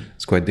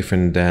 It's quite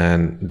different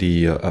than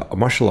the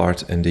martial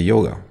art and the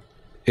yoga.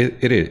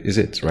 It is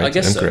it, right? I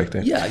guess I'm so. correct.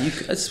 Yeah,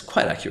 it's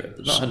quite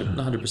accurate, not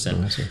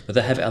 100%. But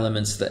they have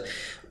elements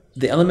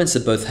the elements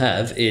that both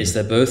have is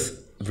they both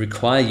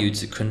require you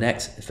to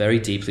connect very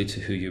deeply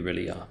to who you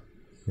really are.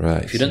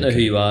 Right. If you don't know who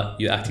you are,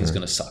 your acting is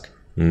going to suck.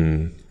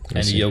 And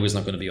your yoga is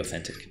not going to be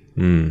authentic.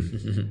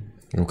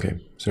 Okay.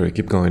 Sorry,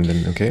 keep going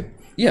then. Okay.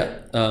 Yeah.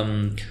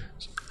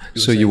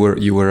 So you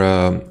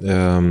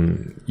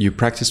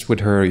practiced with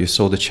her, you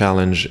saw the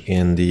challenge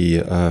in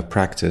the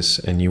practice,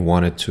 and you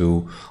wanted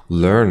to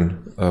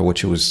learn what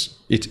she was.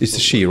 It's a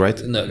she, right?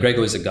 No,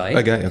 Gregor is a guy.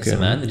 A guy, okay. He's a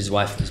man, and his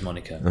wife is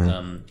Monica.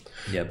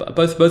 But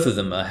both of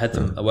them, I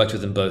worked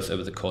with them both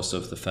over the course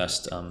of the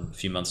first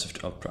few months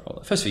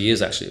first few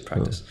years actually of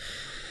practice.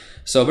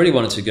 So I really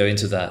wanted to go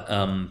into that,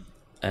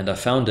 and I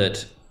found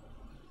it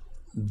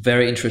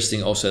very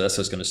interesting also, that's what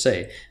I was going to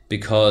say,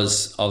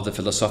 because of the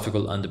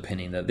philosophical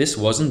underpinning, that this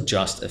wasn't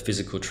just a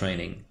physical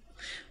training,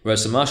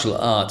 whereas the martial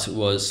art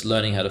was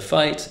learning how to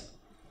fight,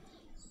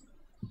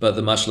 but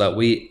the martial art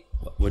we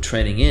were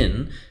training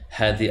in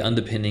had the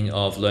underpinning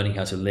of learning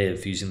how to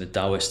live using the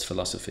Taoist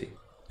philosophy,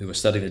 We were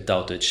studying the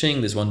Tao Te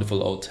Ching, this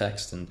wonderful old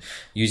text, and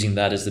using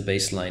that as the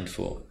baseline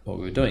for what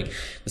we were doing.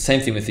 The same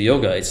thing with the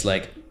yoga. It's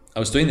like I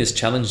was doing this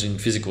challenging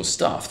physical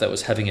stuff that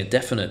was having a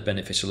definite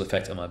beneficial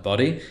effect on my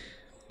body.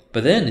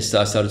 But then I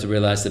started to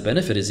realize the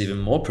benefit is even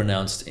more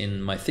pronounced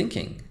in my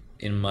thinking,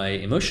 in my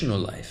emotional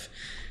life.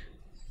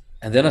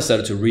 And then I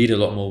started to read a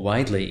lot more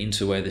widely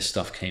into where this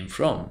stuff came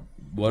from.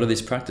 What are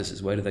these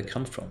practices? Where do they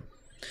come from?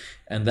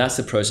 And that's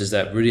the process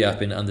that really I've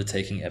been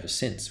undertaking ever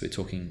since. We're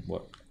talking,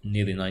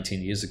 nearly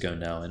 19 years ago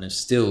now, and I'm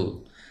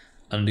still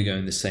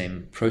undergoing the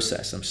same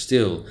process. I'm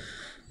still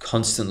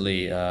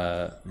constantly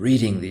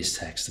reading these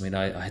texts. I mean,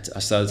 I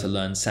started to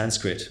learn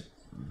Sanskrit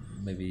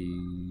maybe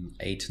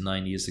 8 to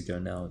 9 years ago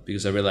now,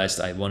 because I realized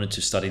I wanted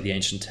to study the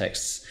ancient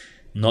texts,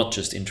 not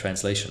just in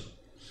translation.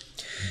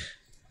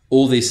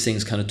 All these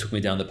things kind of took me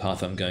down the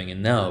path I'm going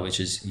in now, which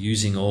is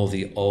using all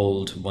the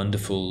old,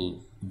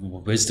 wonderful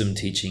wisdom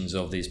teachings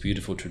of these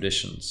beautiful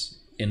traditions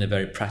in a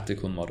very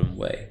practical, modern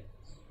way.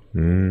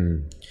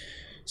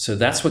 So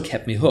that's what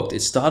kept me hooked.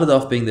 It started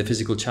off being the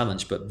physical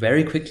challenge, but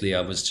very quickly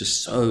I was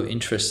just so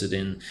interested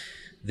in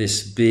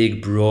this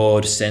big,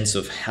 broad sense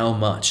of how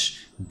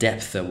much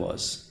depth there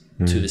was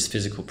to this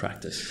physical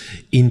practice.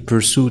 In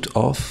pursuit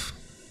of?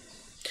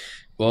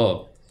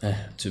 Well,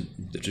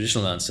 the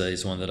traditional answer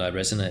is one that I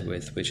resonate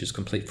with, which is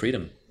complete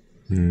freedom.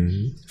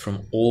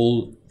 From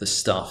all the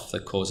stuff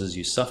that causes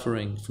you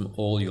suffering, from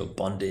all your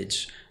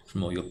bondage,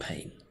 from all your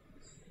pain.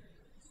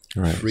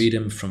 Right.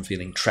 Freedom from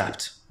feeling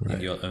trapped in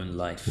your own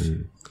life.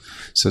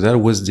 So that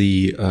was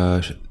the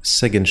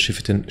second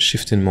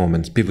shifting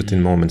moment,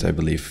 pivoting moment, I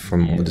believe,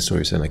 from the story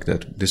you're saying, like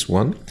that. This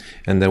one,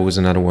 and there was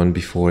another one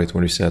before it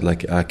when you said,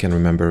 like, I can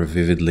remember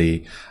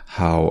vividly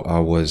how I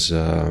was.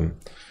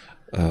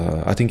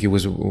 I think it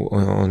was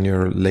on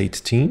your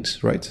late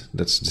teens, right?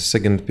 That's the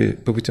second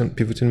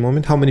pivoting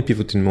moment. How many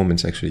pivoting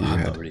moments actually you had?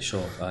 I'm not really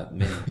sure.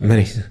 Many.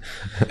 Many.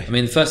 I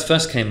mean,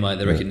 first came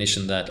the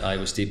recognition that I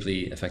was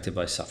deeply affected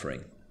by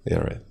suffering. Yeah,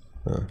 right.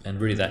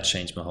 And really that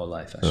changed my whole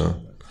life, actually,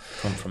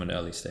 from an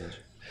early stage.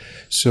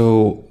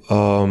 So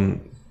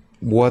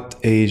what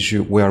age,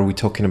 where are we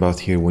talking about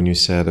here when you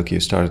said, okay, you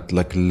started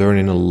like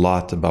learning a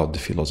lot about the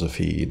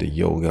philosophy, the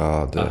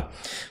yoga?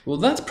 Well,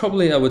 that's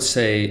probably, I would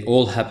say,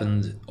 all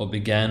happened or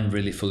began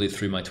really fully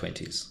through my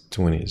 20s.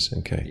 20s,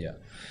 okay. Yeah.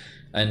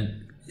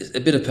 And a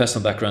bit of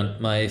personal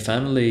background. My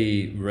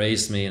family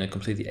raised me in a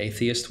completely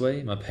atheist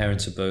way. My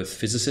parents are both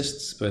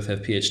physicists, both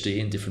have PhD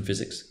in different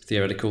physics,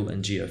 theoretical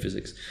and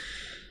geophysics.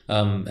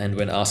 And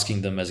when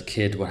asking them as a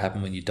kid what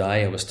happened when you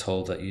die, I was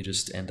told that you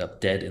just end up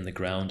dead in the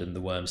ground and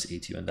the worms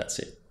eat you and that's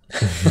it.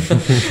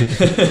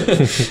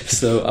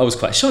 So I was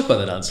quite shocked by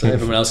that answer.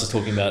 Everyone else was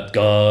talking about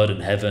God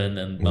and heaven,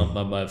 and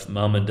my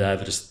mum and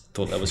dad just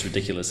thought that was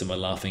ridiculous and were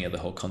laughing at the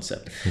whole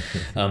concept.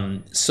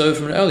 So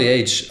from an early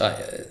age,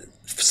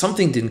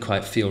 something didn't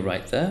quite feel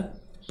right there,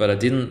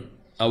 but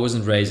I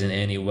wasn't raised in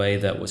any way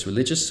that was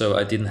religious, so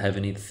I didn't have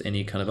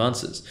any kind of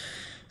answers.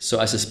 So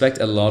I suspect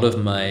a lot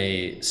of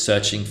my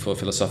searching for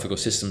philosophical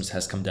systems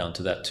has come down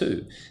to that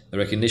too. The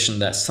recognition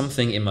that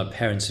something in my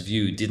parents'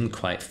 view didn't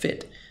quite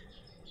fit.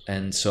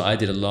 And so I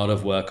did a lot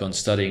of work on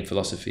studying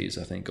philosophies,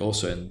 I think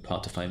also in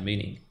part to find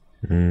meaning.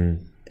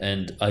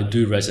 And I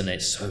do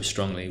resonate so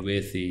strongly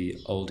with the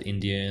old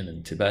Indian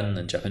and Tibetan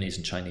and Japanese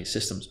and Chinese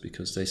systems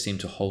because they seem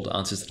to hold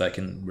answers that I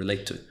can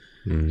relate to.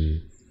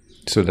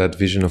 So that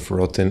vision of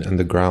rotten and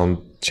the ground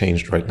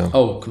changed right now?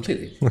 Oh,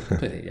 completely,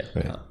 yeah.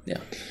 Right. Yeah.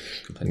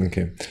 Completely.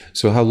 Okay.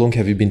 So how long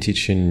have you been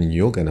teaching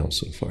yoga now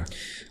so far?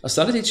 I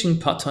started teaching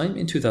part-time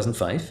in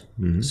 2005.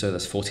 So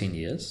that's 14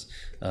 years.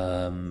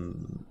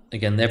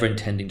 Again, never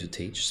intending to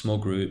teach. Small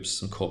groups,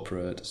 some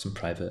corporate, some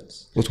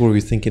privates. What were you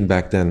thinking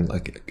back then?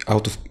 Like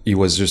it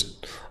was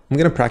just, I'm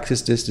going to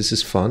practice this. This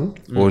is fun.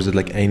 Or is it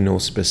like, I know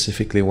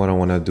specifically what I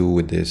want to do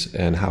with this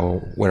and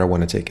where I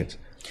want to take it?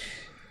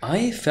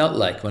 I felt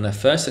like when I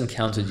first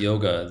encountered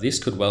yoga,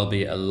 this could well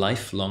be a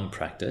lifelong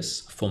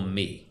practice for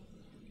me.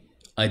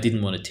 I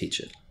didn't want to teach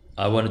it.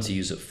 I wanted to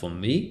use it for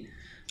me.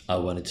 I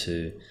wanted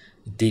to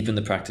deepen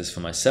the practice for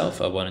myself.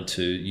 I wanted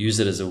to use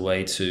it as a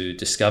way to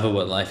discover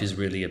what life is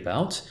really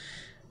about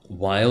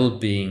while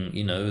being,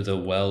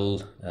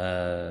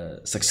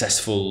 the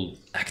successful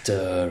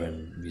actor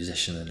and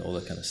musician and all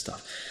that kind of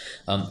stuff.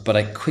 But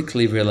I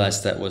quickly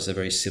realized that was a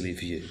very silly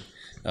view.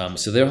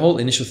 So their whole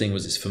initial thing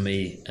was this for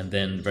me. And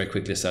then very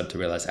quickly I started to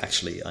realize,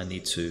 actually, I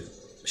need to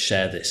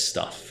share this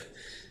stuff.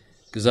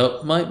 Because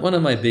one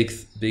of my big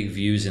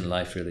views in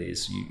life really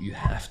is you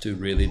have to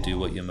really do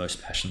what you're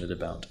most passionate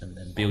about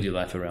and build your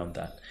life around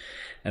that.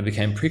 And it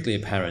became quickly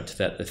apparent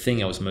that the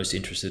thing I was most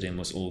interested in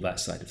was all that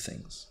side of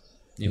things.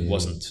 It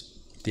wasn't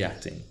the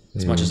acting.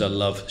 As much as I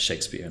love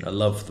Shakespeare and I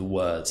love the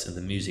words and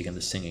the music and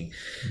the singing,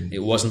 it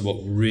wasn't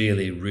what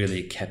really,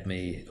 really kept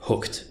me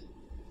hooked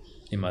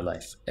in my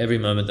life. Every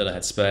moment that I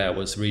had spare, I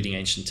was reading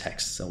ancient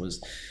texts. I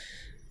was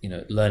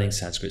learning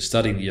Sanskrit,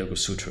 studying the Yoga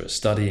Sutra,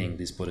 studying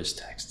these Buddhist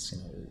texts.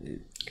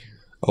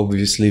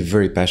 Obviously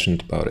very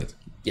passionate about it.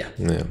 Yeah.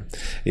 Yeah.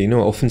 You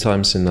know,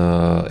 oftentimes in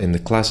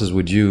the classes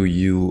with you,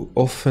 you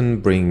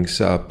often brings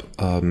up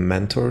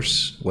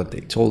mentors, what they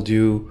told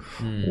you,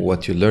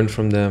 what you learned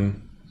from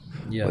them,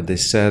 what they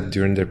said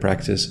during their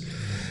practice.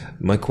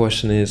 My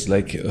question is,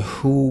 like,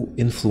 who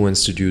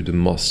influenced you the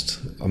most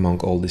among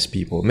all these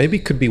people? Maybe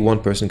it could be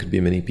one person, could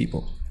be many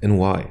people, and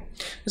why?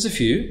 There's a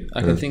few.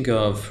 I can think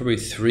of probably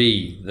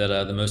three that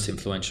are the most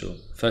influential.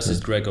 First is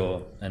Gregor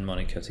and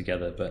Monica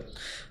together, but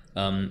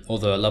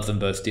although I love them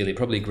both dearly,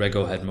 probably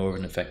Gregor had more of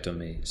an effect on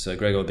me. So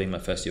Gregor being my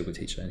first yoga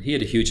teacher, and he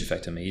had a huge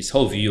effect on me. His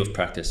whole view of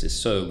practice is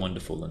so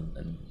wonderful,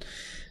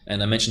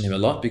 and I mention him a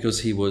lot because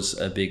he was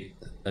a big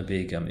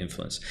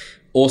influence.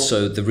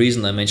 Also, the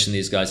reason I mention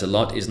these guys a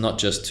lot is not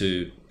just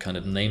to kind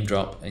of name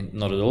drop,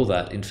 not at all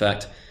that. In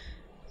fact,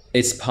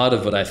 it's part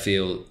of what I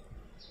feel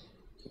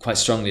quite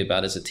strongly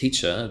about as a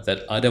teacher,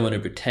 that I don't want to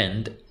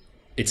pretend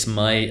it's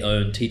my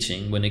own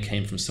teaching when it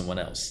came from someone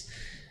else.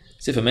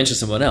 So if I mention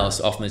someone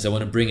else, often is I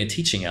want to bring a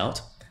teaching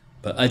out,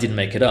 but I didn't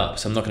make it up,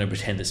 so I'm not going to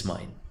pretend it's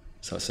mine.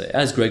 So I say,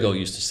 as Gregor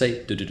used to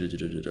say,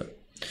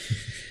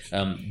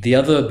 the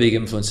other big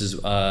influences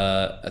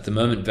at the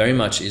moment very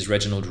much is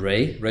Reginald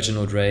Ray.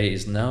 Reginald Ray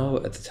is now,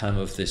 at the time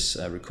of this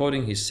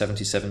recording, he's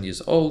 77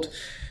 years old.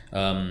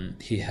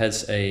 He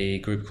has a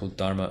group called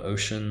Dharma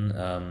Ocean.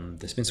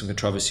 There's been some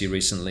controversy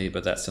recently,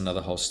 but that's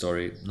another whole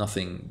story.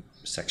 Nothing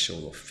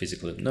sexual or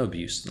physical, no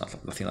abuse,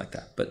 nothing like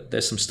that. But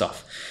there's some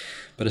stuff.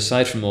 But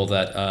aside from all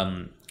that,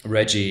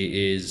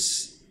 Reggie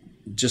is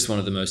just one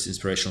of the most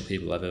inspirational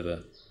people I've ever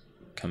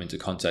come into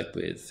contact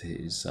with.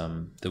 His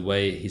the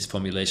way his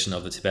formulation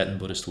of the Tibetan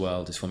Buddhist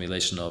world, his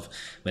formulation of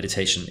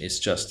meditation is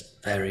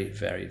just very,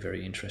 very,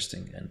 very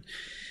interesting, and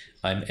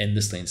I'm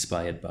endlessly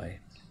inspired by.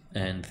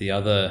 And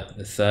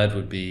the third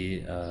would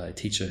be a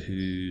teacher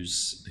who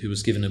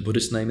was given a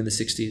Buddhist name in the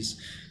 60s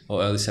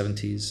or early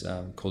 70s,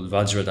 called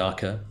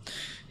Vajradhaka.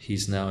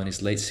 He's now in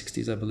his late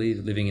 60s, I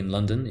believe, living in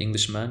London,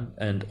 Englishman,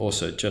 and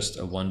also just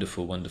a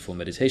wonderful, wonderful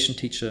meditation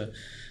teacher.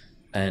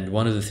 And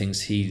one of the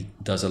things he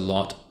does a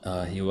lot,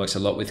 he works a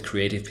lot with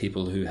creative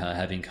people who are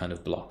having kind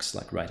of blocks,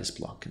 like writer's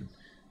block. And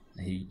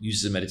he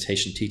uses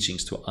meditation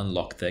teachings to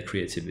unlock their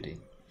creativity.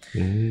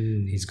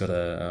 He's got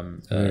a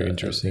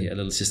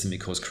little system he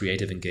calls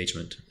creative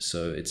engagement.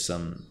 So it's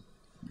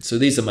so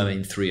these are my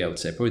main three, I would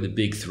say, probably the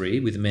big three,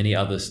 with many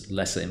others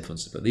lesser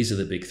influences, but these are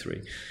the big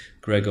three: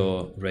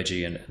 Gregor,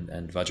 Reggie, and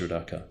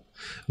Vajradhaka.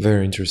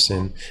 Very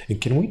interesting. And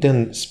can we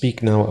then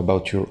speak now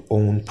about your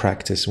own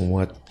practice and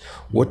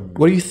what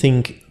do you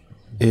think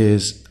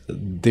is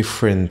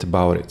different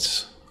about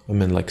it? I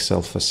mean, like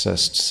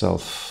self-assessed,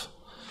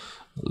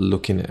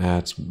 looking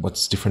at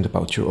what's different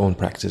about your own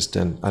practice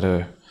than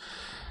other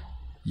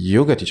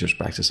yoga teachers'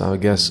 practice, I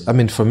guess. I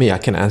mean, for me, I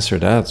can answer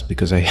that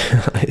because I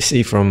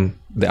see from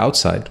the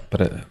outside,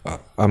 but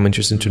I'm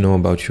interested to know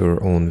about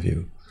your own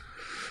view.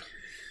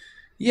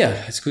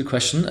 Yeah, it's a good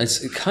question.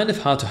 It's kind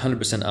of hard to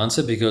 100%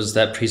 answer because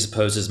that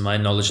presupposes my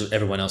knowledge of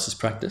everyone else's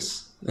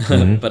practice.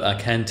 But I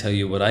can tell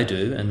you what I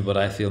do and what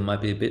I feel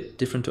might be a bit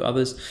different to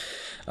others.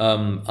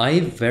 I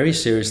very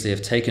seriously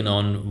have taken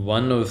on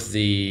one of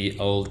the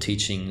old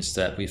teachings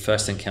that we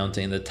first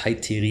encounter in the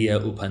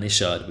Taittiriya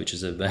Upanishad, which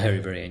is a very,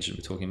 very ancient,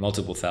 we're talking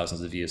multiple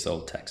thousands of years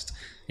old text,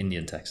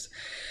 Indian text,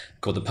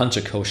 called the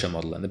Panchakosha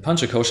model. And the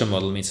Panchakosha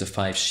model means the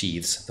 5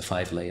 sheaths, the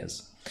 5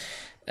 layers.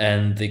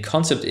 And the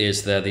concept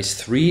is there are these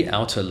 3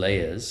 outer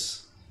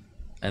layers,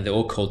 and they're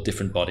all called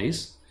different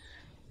bodies,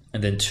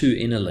 and then 2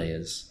 inner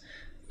layers.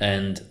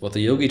 And what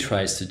the yogi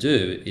tries to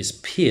do is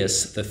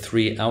pierce the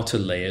 3 outer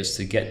layers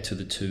to get to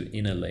the 2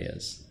 inner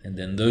layers. And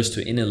then those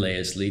 2 inner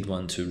layers lead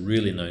one to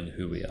really knowing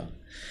who we are.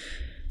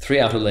 3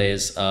 outer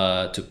layers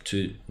are,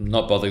 to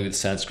not bother with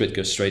Sanskrit,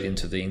 go straight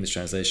into the English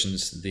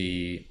translations: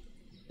 the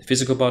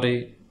physical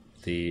body,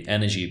 the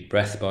energy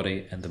breath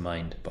body, and the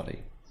mind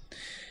body.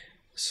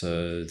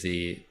 So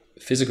the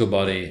physical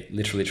body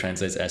literally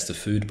translates as the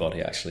food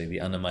body, actually. The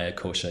Annamaya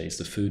Kosha is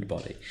the food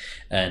body.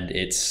 And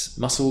it's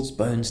muscles,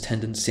 bones,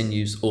 tendons,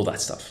 sinews, all that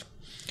stuff.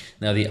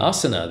 Now the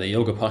asana, the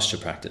yoga posture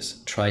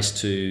practice, tries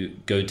to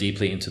go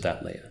deeply into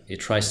that layer. It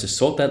tries to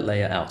sort that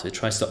layer out. It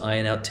tries to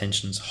iron out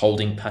tensions,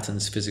 holding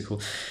patterns,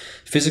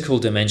 physical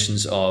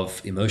dimensions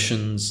of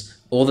emotions.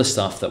 All the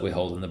stuff that we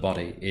hold in the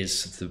body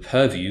is the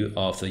purview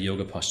of the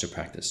yoga posture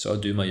practice. So I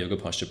do my yoga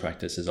posture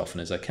practice as often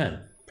as I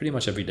can. Pretty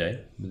much every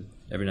day.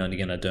 Every now and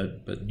again I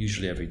don't, but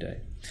usually every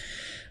day.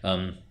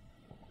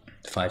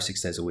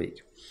 5-6 days a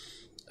week.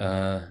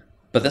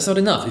 But that's not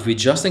enough. If we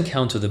just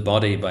encounter the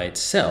body by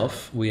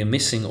itself, we are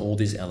missing all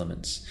these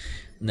elements.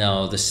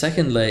 Now, the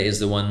second layer is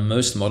the one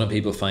most modern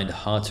people find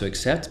hard to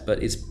accept,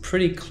 but it's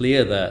pretty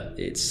clear that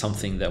it's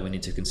something that we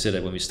need to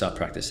consider when we start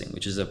practicing,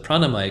 which is a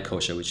pranamaya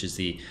kosha, which is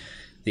the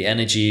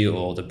energy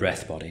or the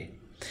breath body.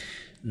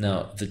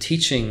 Now, the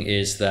teaching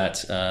is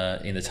that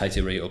in the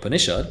Taittiriya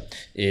Upanishad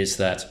is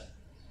that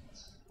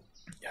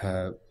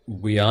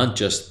we aren't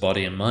just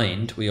body and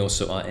mind, we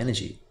also are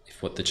energy.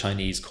 What the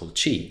Chinese call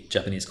qi,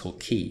 Japanese call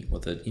ki,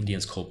 what the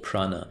Indians call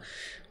prana,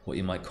 what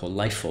you might call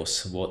life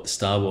force, what the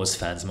Star Wars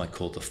fans might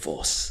call the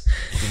Force.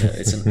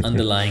 It's an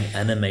underlying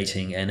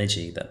animating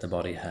energy that the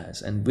body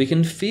has. And we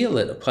can feel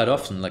it quite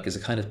often, like as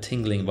a kind of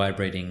tingling,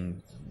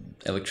 vibrating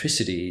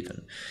electricity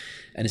even.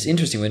 And it's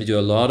interesting, when you do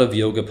a lot of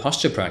yoga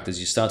posture practice,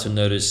 you start to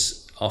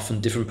notice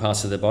often different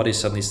parts of the body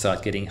suddenly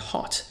start getting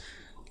hot,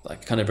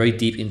 like kind of very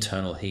deep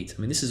internal heat.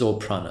 I mean, this is all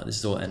prana, this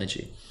is all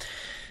energy.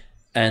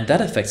 And that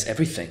affects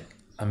everything.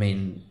 I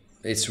mean,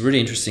 it's really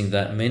interesting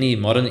that many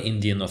modern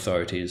Indian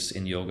authorities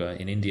in yoga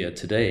in India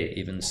today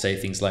even say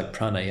things like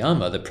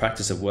pranayama, the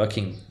practice of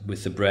working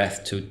with the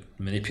breath to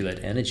manipulate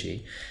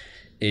energy,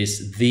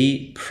 is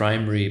the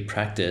primary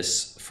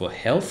practice for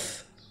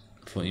health,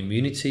 for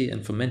immunity,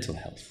 and for mental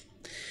health.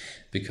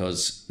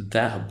 Because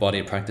that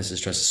body practice is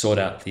just to sort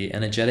out the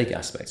energetic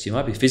aspects. You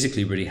might be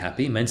physically really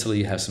happy, mentally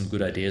you have some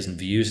good ideas and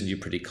views and you're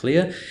pretty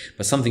clear,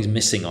 but something's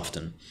missing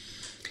often.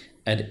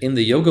 And in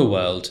the yoga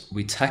world,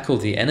 we tackle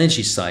the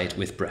energy side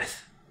with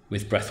breath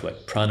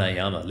work.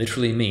 Pranayama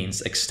literally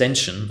means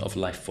extension of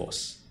life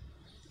force.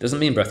 Doesn't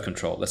mean breath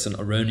control. That's an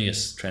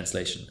erroneous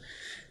translation.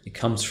 It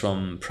comes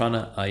from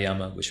prana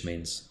ayama, which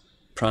means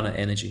prana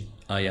energy,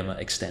 ayama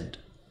extend.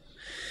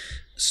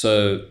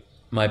 So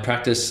my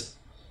practice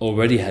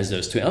already has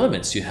those two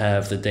elements. You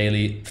have the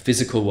daily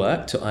physical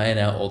work to iron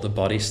out all the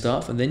body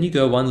stuff, and then you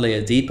go one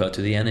layer deeper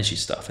to the energy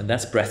stuff, and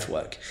that's breath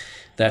work.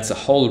 That's a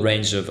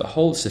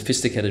whole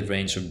sophisticated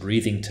range of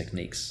breathing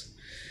techniques.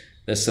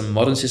 There's some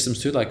modern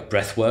systems too, like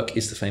breath work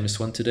is the famous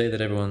one today that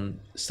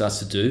everyone starts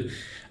to do.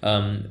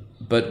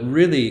 But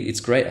really, it's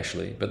great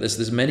actually. But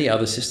there's many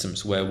other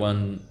systems where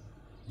one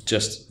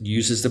just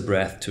uses the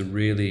breath to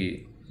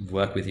really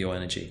work with your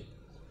energy.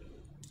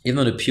 Even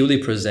on a purely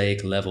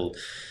prosaic level,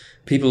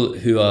 people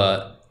who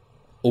are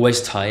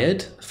always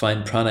tired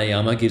find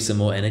pranayama gives them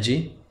more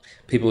energy.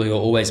 People who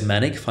are always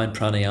manic find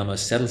pranayama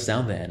settles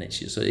down their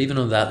energy. So even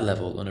on that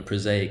level, on a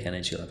prosaic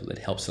energy level, it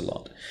helps a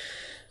lot.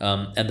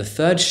 And the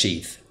third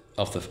sheath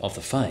of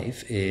the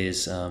five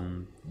is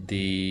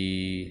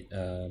the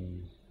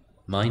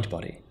mind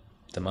body,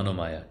 the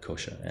manomaya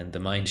kosha, and the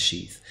mind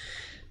sheath.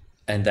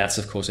 And that's,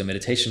 of course, where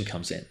meditation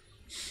comes in.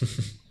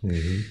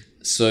 Mm-hmm.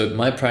 So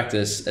my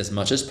practice, as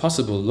much as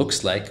possible,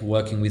 looks like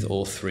working with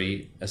all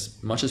three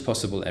as much as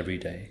possible every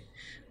day.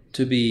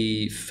 To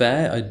be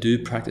fair, I do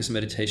practice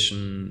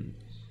meditation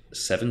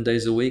 7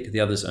 days a week. The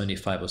others only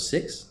 5 or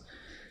 6.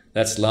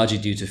 That's largely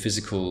due to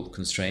physical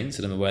constraints,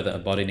 and I'm aware that a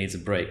body needs a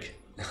break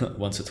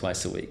once or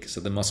twice a week,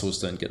 so the muscles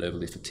don't get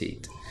overly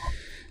fatigued.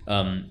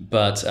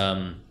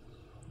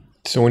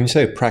 So when you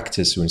say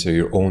practice, when you say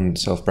your own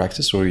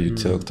self-practice, or are you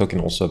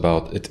talking also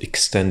about it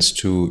extends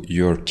to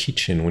your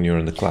teaching when you're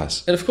in the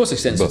class? It of course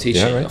extends to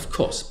teaching, yeah, right? Of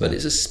course, but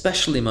it's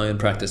especially my own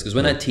practice, because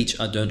when I teach,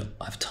 I don't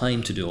have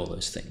time to do all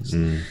those things.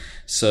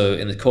 So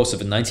in the course of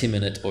a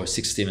 90-minute or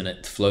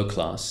 60-minute flow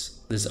class,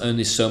 there's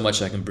only so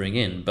much I can bring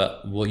in.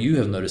 But what you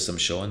have noticed, I'm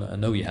sure, and I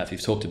know you have,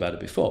 you've talked about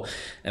it before,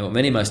 and what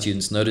many of my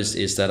students notice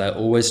is that I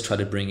always try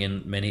to bring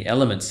in many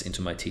elements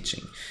into my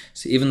teaching.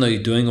 So even though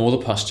you're doing all the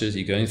postures,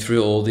 you're going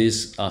through all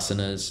these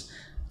asanas,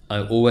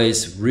 I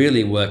always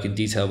really work in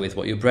detail with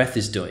what your breath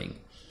is doing.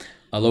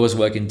 I'll always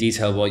work in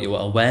detail what your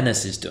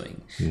awareness is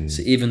doing.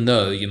 So even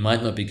though you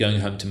might not be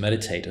going home to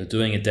meditate or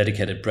doing a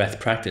dedicated breath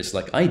practice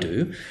like I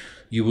do,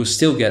 you will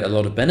still get a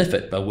lot of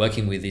benefit by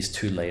working with these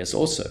two layers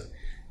also.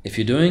 If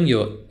you're doing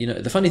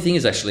the funny thing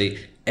is actually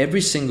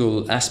every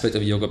single aspect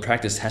of yoga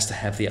practice has to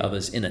have the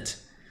others in it.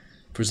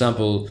 For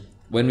example,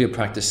 when we're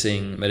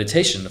practicing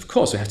meditation, of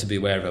course, we have to be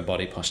aware of our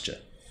body posture.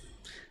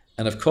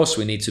 And of course,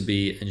 we need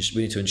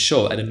to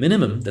ensure at a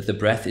minimum that the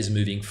breath is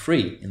moving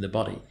free in the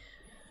body.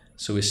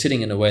 So we're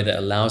sitting in a way that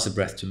allows the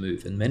breath to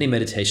move. And many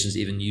meditations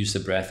even use the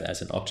breath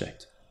as an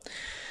object.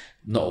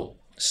 Not all.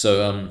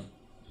 So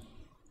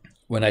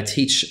when I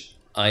teach,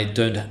 I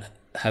don't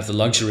have the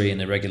luxury in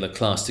a regular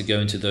class to go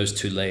into those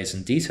two layers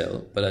in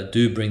detail, but I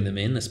do bring them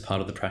in as part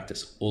of the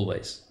practice,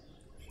 always.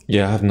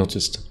 Yeah, I've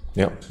noticed.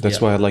 Yeah,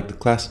 that's why I like the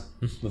class.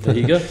 Well, there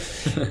you go.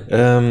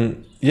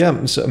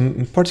 So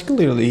I'm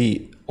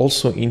particularly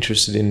also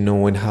interested in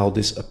knowing how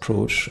this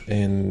approach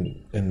and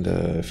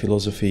the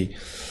philosophy,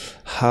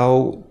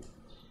 how,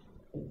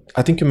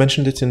 I think you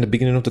mentioned it in the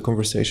beginning of the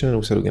conversation, and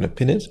we said we're going to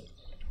pin it.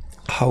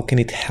 How can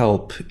it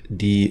help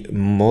the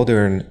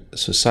modern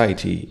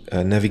society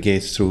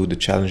navigate through the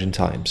challenging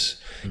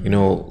times? You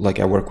know, like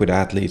I work with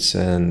athletes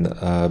and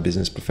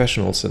business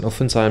professionals, and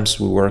oftentimes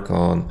we work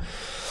on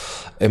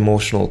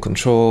emotional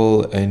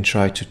control and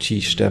try to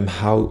teach them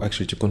how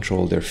actually to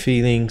control their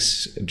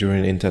feelings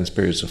during intense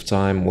periods of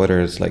time, whether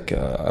it's like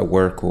at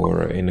work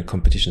or in a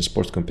competition,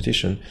 sports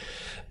competition.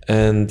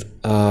 And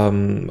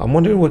I'm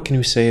wondering, what can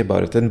you say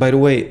about it? And by the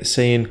way,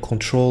 saying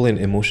controlling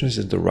emotions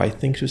is the right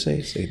thing to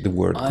say? Say the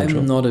word control.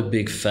 I'm not a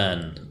big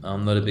fan.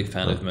 I'm not a big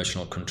fan of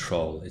emotional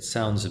control. It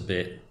sounds a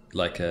bit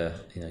like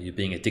you're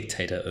being a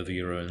dictator over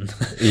your own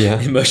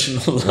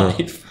emotional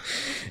life.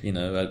 I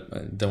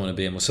don't want to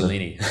be a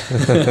Mussolini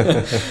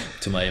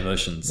to my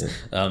emotions.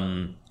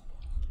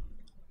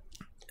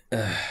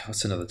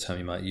 what's another term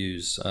you might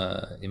use?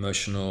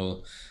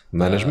 Emotional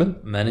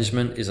Management?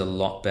 Management is a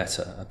lot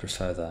better. I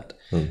prefer that.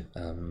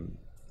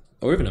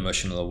 Or even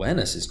emotional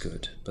awareness is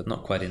good, but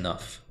not quite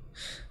enough.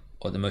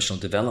 Or emotional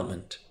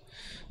development.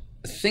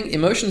 I think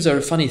emotions are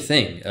a funny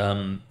thing.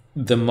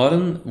 The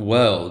modern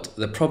world,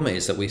 the problem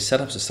is that we set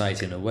up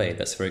society in a way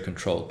that's very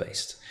control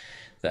based.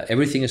 That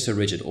everything is so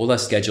rigid. All our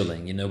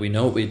scheduling, we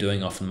know what we're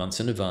doing often months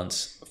in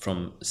advance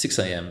from 6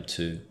 a.m.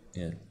 to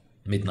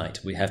midnight.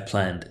 We have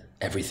planned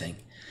everything.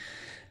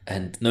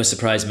 And no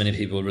surprise, many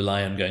people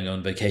rely on going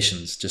on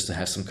vacations just to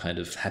have some kind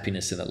of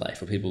happiness in their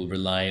life, or people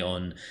rely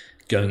on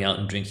going out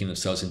and drinking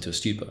themselves into a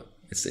stupor.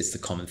 It's the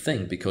common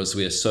thing because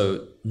we are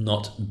so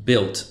not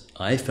built.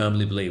 I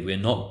firmly believe we're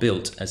not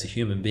built as a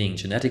human being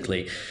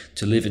genetically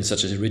to live in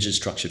such a rigid,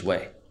 structured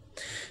way.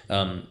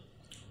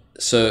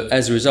 So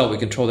as a result, we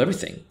control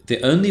everything.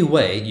 The only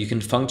way you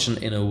can function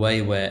in a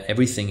way where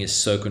everything is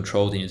so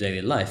controlled in your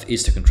daily life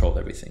is to control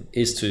everything,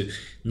 is to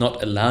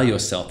not allow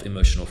yourself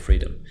emotional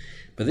freedom.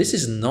 But this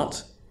is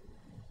not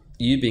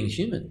you being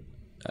human,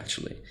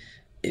 actually.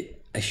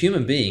 A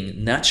human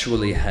being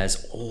naturally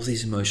has all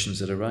these emotions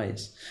that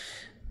arise.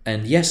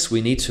 And yes,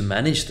 we need to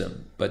manage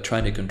them, but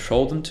trying to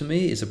control them to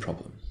me is a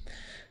problem.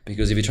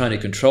 Because if you're trying to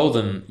control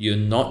them, you're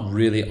not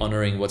really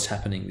honoring what's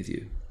happening with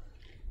you.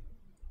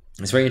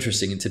 It's very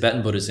interesting in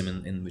Tibetan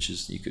Buddhism, which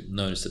is you could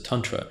know as the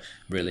Tantra,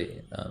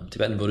 really.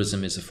 Tibetan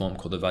Buddhism is a form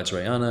called the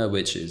Vajrayana,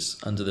 which is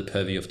under the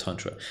purview of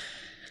Tantra.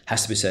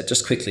 Has to be said,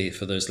 just quickly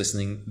for those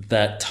listening,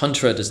 that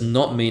Tantra does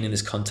not mean in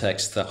this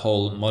context the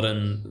whole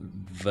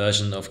modern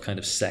version of kind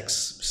of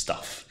sex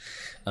stuff.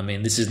 I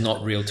mean, this is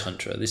not real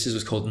Tantra. This is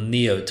what's called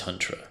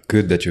Neo-Tantra.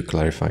 Good that you're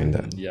clarifying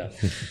that. Yeah,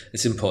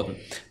 it's important.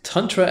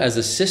 Tantra as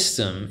a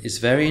system is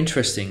very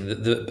interesting.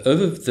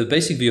 The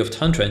basic view of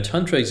Tantra, and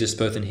Tantra exists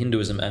both in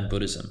Hinduism and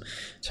Buddhism.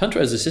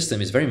 Tantra as a system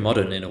is very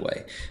modern in a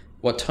way.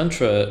 What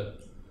Tantra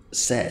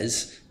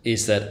says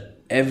is that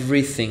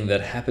everything that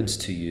happens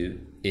to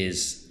you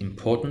is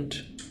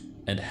important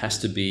and has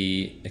to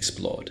be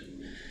explored.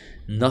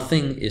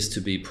 Nothing is to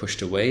be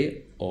pushed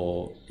away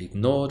or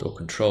ignored or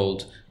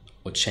controlled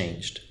or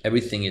changed.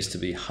 Everything is to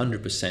be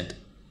 100%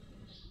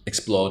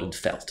 explored and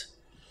felt.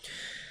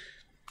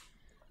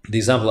 The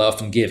example I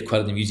often give,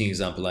 quite an amusing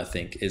example I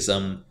think, is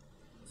in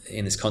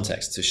this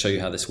context to show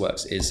you how this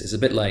works, is a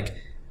bit like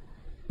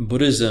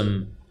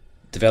Buddhism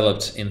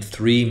developed in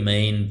three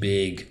main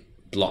big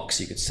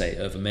blocks, you could say,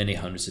 over many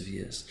hundreds of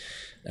years.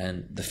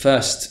 And the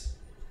first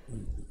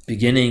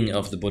beginning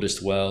of the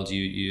Buddhist world,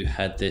 you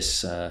had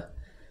this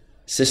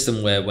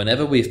system where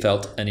whenever we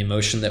felt an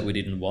emotion that we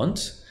didn't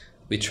want,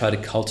 we try to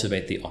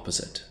cultivate the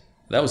opposite.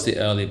 That was the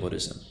early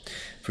Buddhism.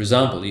 For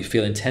example, you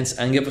feel intense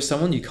anger for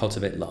someone, you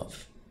cultivate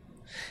love.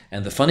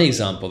 And the funny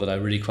example that I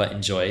really quite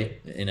enjoy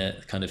in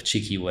a kind of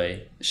cheeky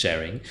way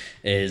sharing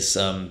is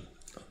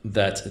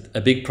that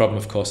a big problem,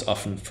 of course,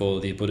 often for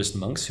the Buddhist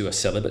monks who are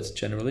celibate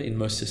generally in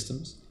most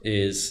systems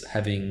is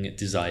having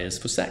desires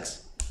for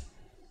sex.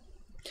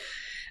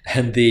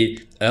 And the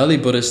early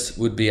Buddhists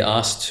would be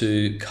asked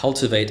to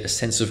cultivate a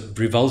sense of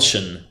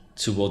revulsion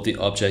toward the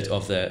object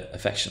of their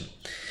affection.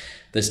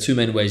 There's two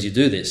main ways you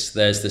do this.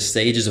 There's the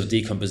stages of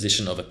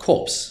decomposition of a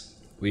corpse.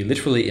 We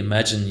literally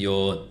imagine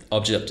your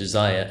object of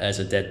desire as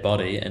a dead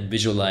body and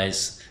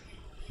visualize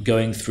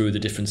going through the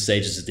different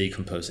stages of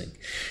decomposing.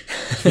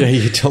 Yeah,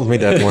 you told me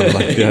that one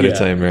like the other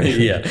time, right?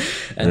 Yeah.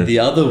 And the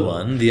other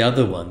one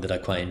that I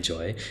quite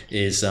enjoy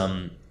is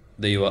that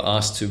you are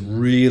asked to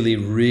really,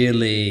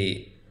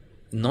 really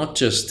not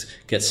just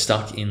get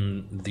stuck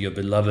in your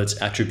beloved's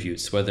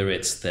attributes, whether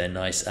it's their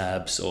nice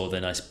abs or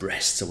their nice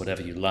breasts or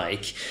whatever you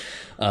like.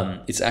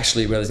 It's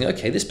actually realizing,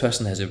 okay, this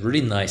person has a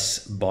really nice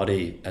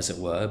body, as it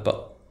were,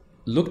 but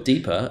look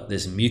deeper.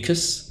 There's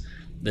mucus,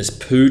 there's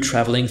poo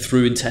traveling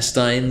through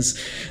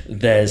intestines,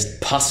 there's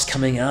pus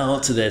coming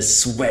out, there's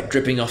sweat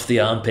dripping off the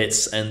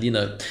armpits,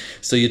 and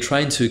so you're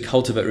trying to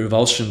cultivate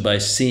revulsion by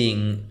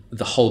seeing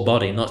the whole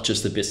body, not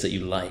just the bits that you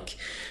like.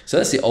 So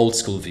that's the old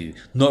school view.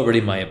 Not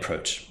really my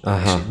approach.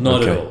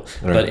 Not at all.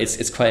 Right. But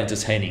it's quite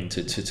entertaining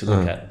to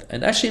look at.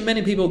 And actually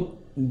many people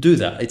do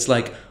that. It's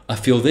like, I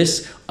feel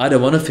this, I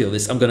don't want to feel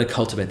this, I'm going to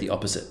cultivate the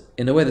opposite.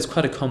 In a way, that's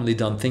quite a commonly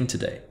done thing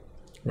today.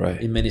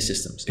 Right. In many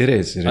systems. It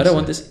is. I don't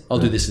want this, I'll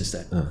do this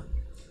instead.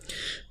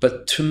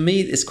 But to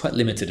me, it's quite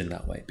limited in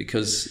that way,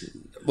 because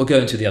we'll go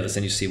into the others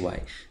and you see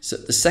why. So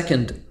the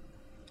second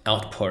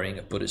outpouring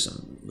of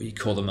Buddhism, we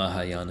call the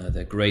Mahayana,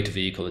 the great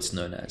vehicle it's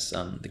known as,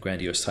 the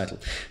grandiose title,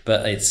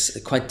 but it's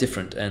quite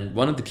different. And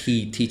one of the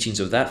key teachings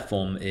of that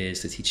form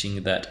is the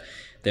teaching that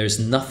there is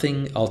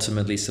nothing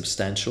ultimately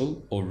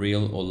substantial or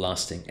real or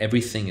lasting.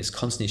 Everything is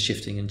constantly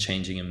shifting and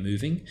changing and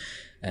moving,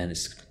 and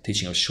it's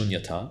teaching of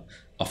shunyata,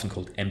 often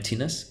called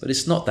emptiness, but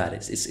it's not that.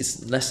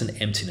 It's less than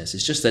emptiness.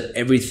 It's just that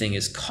everything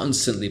is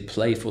constantly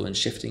playful and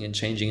shifting and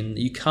changing, and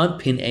you can't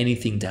pin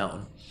anything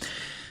down.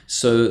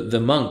 So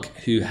the monk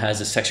who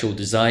has a sexual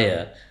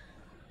desire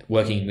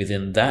working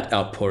within that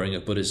outpouring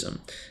of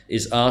Buddhism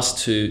is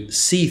asked to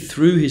see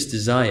through his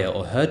desire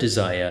or her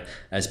desire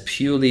as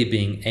purely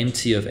being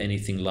empty of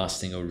anything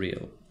lasting or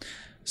real.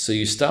 So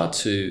you start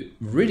to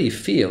really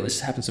feel,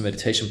 this happens in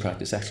meditation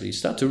practice actually, you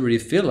start to really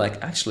feel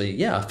like, actually,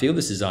 yeah, I feel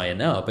this desire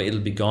now, but it'll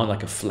be gone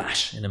like a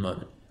flash in a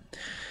moment.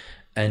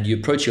 And you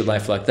approach your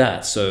life like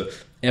that. So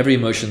every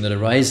emotion that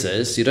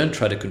arises, you don't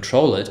try to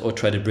control it or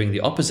try to bring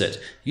the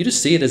opposite. You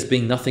just see it as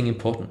being nothing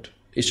important.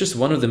 It's just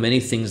one of the many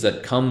things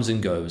that comes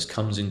and goes,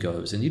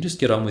 and you just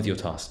get on with your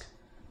task.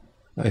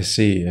 I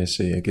see.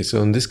 Okay,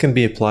 so this can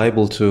be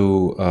applicable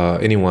to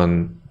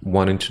anyone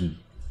wanting to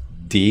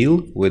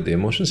deal with the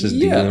emotions,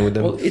 dealing with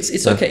them. Well,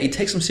 it's okay. It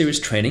takes some serious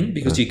training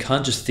because you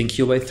can't just think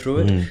your way through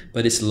it,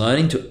 but it's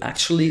learning to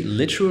actually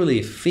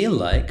literally feel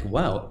like,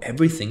 wow,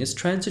 everything is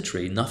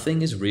transitory.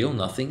 Nothing is real.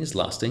 Nothing is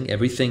lasting.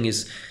 Everything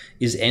is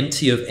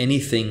empty of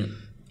anything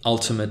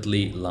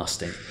ultimately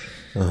lasting.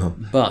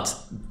 But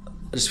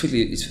just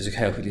quickly, it's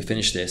okay, I'll quickly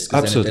finish this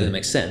because then it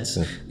makes sense.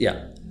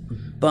 Yeah.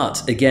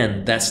 But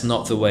again, that's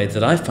not the way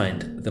that I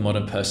find the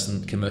modern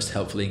person can most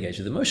helpfully engage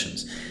with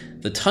emotions.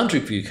 The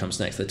tantric view comes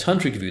next. The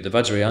tantric view, the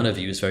Vajrayana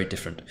view, is very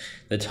different.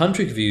 The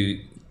tantric view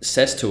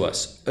says to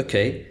us,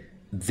 okay,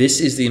 this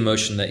is the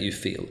emotion that you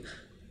feel.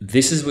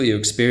 This is what you're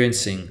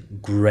experiencing.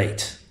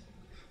 Great.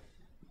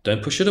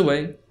 Don't push it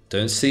away.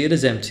 Don't see it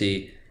as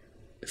empty.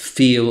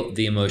 Feel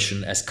the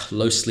emotion as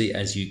closely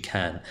as you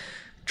can.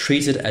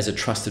 Treat it as a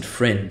trusted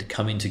friend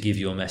coming to give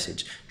you a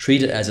message.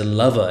 Treat it as a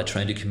lover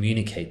trying to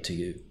communicate to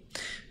you.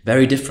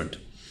 Very different.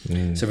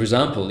 So for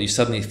example, you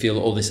suddenly feel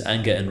all this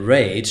anger and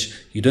rage.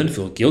 You don't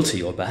feel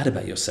guilty or bad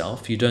about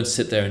yourself. You don't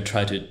sit there and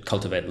try to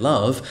cultivate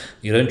love.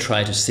 You don't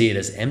try to see it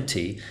as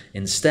empty.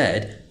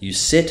 Instead, you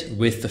sit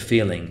with the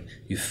feeling.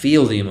 You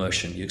feel the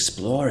emotion. You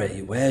explore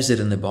it. Where is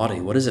it in the body?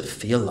 What does it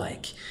feel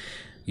like?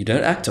 You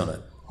don't act on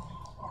it.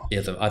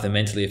 Either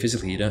mentally or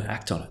physically, you don't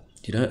act on it.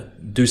 You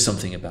don't do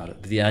something about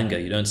it. The anger,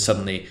 you don't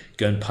suddenly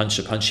go and punch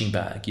a punching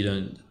bag. You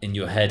don't, in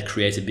your head,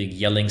 create a big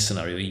yelling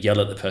scenario. You yell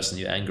at the person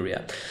you're angry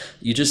at.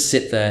 You just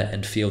sit there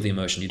and feel the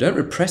emotion. You don't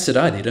repress it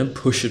either. You don't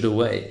push it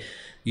away.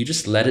 You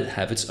just let it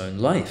have its own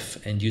life.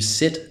 And you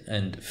sit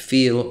and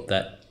feel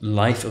that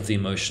life of the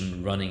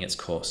emotion running its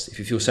course. If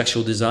you feel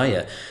sexual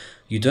desire,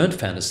 you don't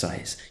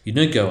fantasize. You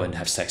don't go and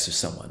have sex with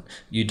someone.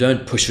 You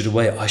don't push it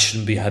away. I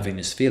shouldn't be having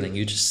this feeling.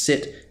 You just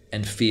sit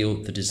and feel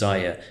the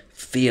desire.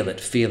 Feel it,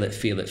 feel it,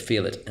 feel it,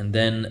 feel it. And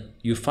then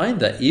you find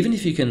that even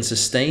if you can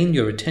sustain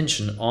your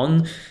attention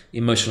on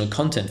emotional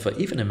content for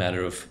even a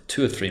matter of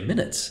 2 or 3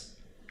 minutes,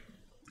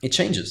 it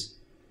changes.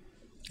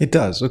 It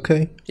does,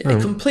 okay. Yeah,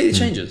 it completely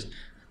changes.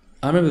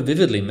 I remember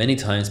vividly many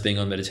times being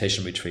on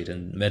meditation retreat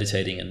and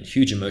meditating and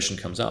huge emotion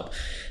comes up.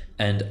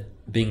 And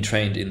being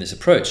trained in this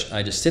approach,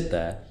 I just sit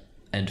there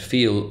and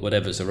feel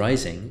whatever's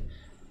arising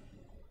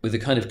with a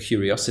kind of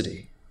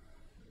curiosity.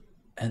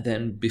 And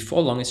then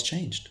before long, it's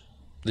changed.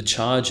 The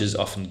charge is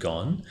often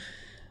gone.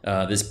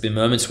 There's been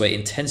moments where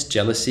intense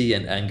jealousy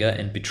and anger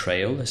and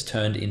betrayal has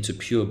turned into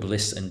pure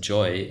bliss and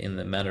joy in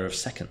the matter of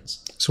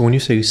seconds. So when you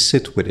say you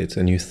sit with it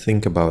and you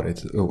think about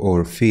it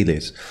or feel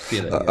it,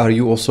 Yeah. Are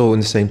you also in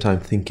the same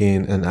time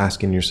thinking and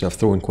asking yourself,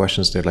 throwing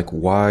questions there like,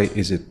 why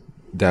is it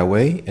that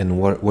way and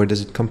where does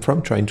it come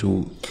from? Trying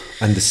to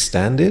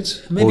understand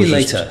it? Maybe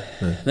later.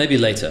 Maybe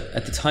later.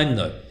 At the time,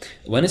 no.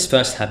 When it's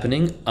first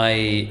happening,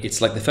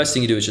 it's like the first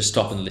thing you do is just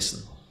stop and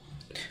listen.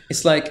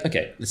 It's like,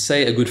 okay, let's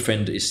say a good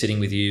friend is sitting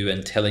with you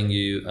and telling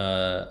you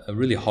a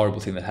really horrible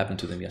thing that happened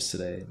to them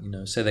yesterday. You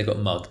know, say they got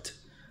mugged,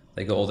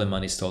 they got all their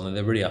money stolen, and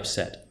they're really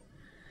upset.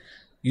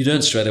 You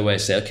don't straight away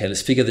say, okay,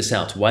 let's figure this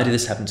out. Why did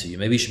this happen to you?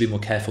 Maybe you should be more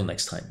careful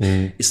next time.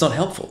 It's not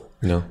helpful.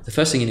 No. The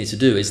first thing you need to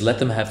do is let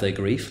them have their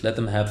grief, let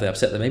them have their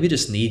upset. They maybe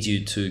just need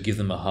you to give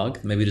them a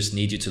hug, maybe just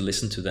need you to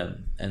listen to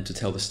them and to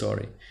tell the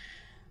story.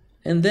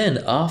 And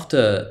then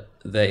after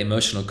their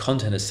emotional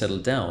content has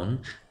settled down,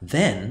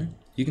 then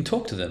you can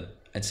talk to them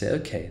and say,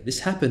 okay,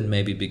 this happened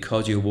maybe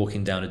because you're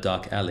walking down a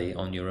dark alley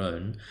on your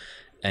own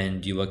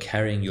and you are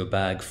carrying your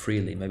bag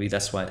freely. Maybe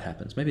that's why it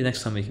happens. Maybe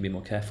next time we can be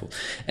more careful.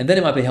 And then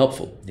it might be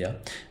helpful, yeah?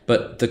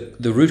 But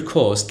the root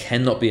cause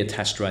cannot be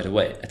attacked right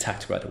away.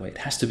 It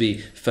has to be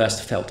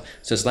first felt.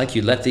 So it's like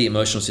you let the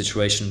emotional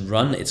situation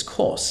run its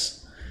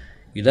course.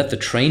 You let the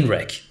train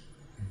wreck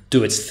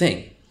do its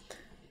thing.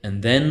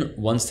 And then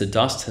once the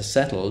dust has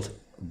settled,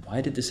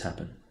 why did this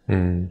happen?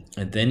 And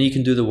then you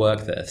can do the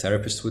work that a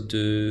therapist would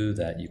do,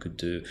 that you could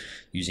do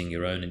using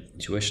your own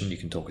intuition. You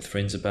can talk with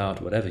friends about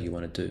whatever you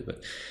want to do.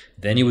 But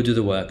then you would do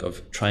the work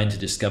of trying to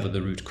discover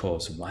the root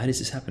cause. Why is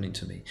this happening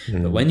to me?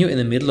 But when you're in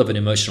the middle of an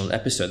emotional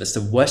episode, that's the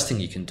worst thing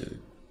you can do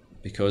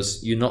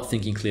because you're not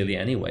thinking clearly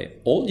anyway.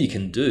 All you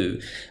can do,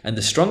 and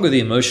the stronger the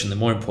emotion, the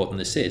more important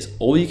this is,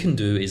 all you can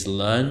do is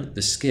learn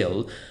the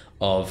skill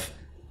of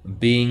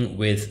being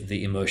with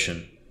the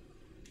emotion.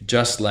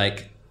 Just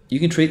like you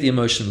can treat the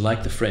emotion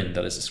like the friend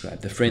that is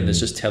described, the friend that's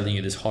just telling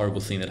you this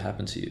horrible thing that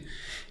happened to you.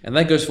 And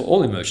that goes for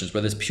all emotions,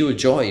 whether it's pure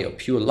joy or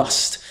pure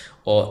lust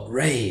or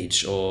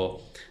rage,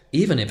 or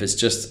even if it's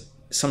just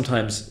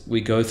sometimes we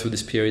go through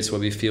these periods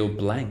where we feel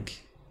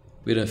blank.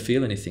 We don't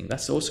feel anything.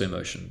 That's also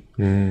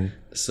emotion.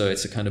 So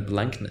it's a kind of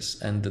blankness.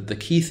 And the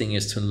key thing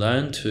is to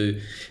learn to,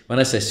 when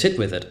I say sit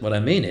with it, what I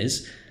mean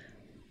is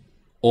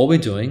All we're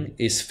doing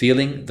is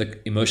feeling the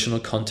emotional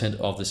content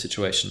of the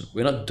situation.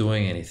 We're not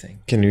doing anything.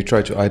 Can you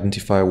try to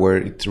identify where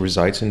it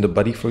resides in the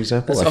body, for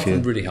example? That's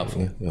often really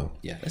helpful.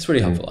 Yeah, that's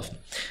really helpful often,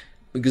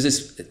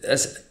 because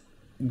that's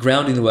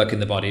grounding the work in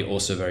the body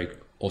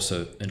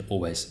also and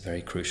always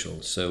very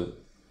crucial. So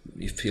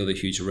you feel the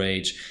huge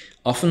rage.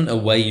 Often a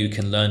way you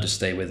can learn to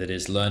stay with it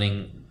is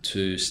learning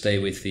to stay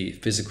with the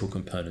physical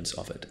components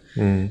of it.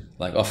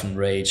 Like often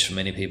rage for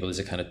many people is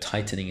a kind of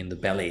tightening in the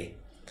belly,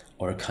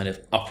 or a kind of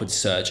upward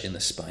surge in the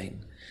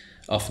spine.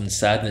 Often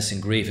sadness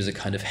and grief is a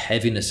kind of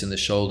heaviness in the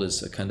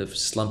shoulders, a kind of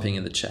slumping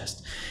in the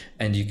chest.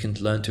 And you can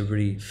learn to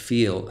really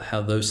feel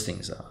how those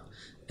things are.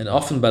 And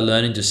often by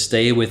learning to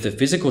stay with the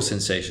physical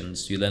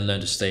sensations, you then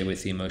learn to stay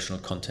with the emotional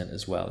content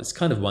as well. It's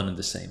kind of one and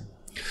the same.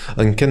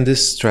 And can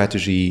this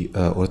strategy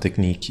or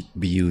technique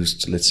be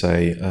used, let's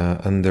say,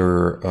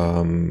 under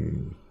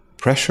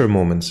pressure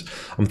moments?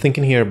 I'm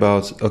thinking here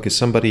about, okay,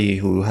 somebody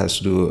who has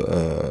to do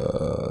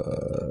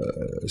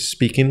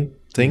speaking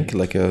thing,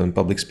 like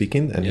public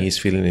speaking, and he's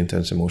feeling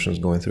intense emotions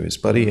going through his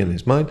body and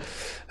his mind,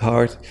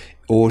 heart,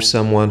 or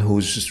someone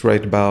who's just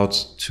right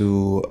about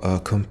to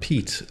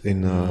compete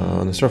in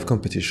a surf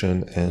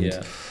competition, and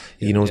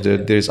he knows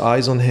that there's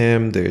eyes on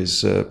him,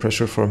 there's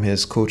pressure from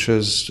his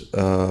coaches,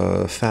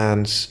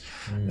 fans,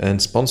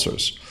 and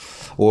sponsors.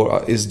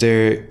 Or is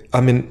there, I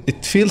mean,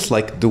 it feels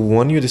like the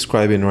one you're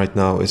describing right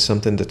now is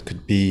something that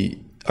could be,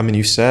 I mean,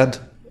 you said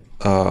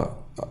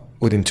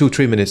within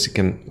 2-3 minutes it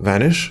can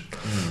vanish,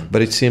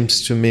 but it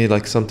seems to me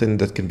like something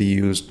that can be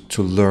used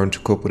to learn to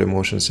cope with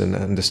emotions and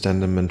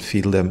understand them and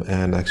feel them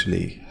and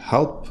actually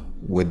help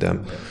with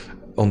them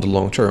on the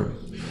long term.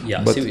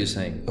 Yeah, I see what you're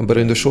saying. But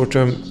in the short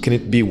term, can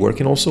it be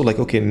working also? Like,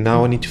 okay,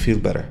 now I need to feel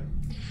better.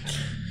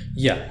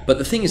 Yeah, but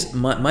the thing is,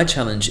 my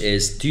challenge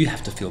is, do you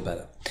have to feel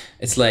better?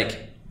 It's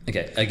like,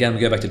 okay, again, we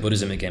go back to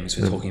Buddhism again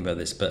because we're talking about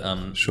this, but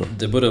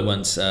the Buddha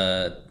once,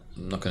 I'm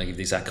not going to give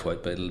the exact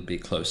quote, but it'll be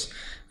close,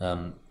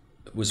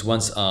 was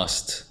once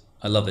asked,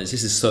 I love this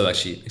is so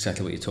actually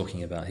exactly what you're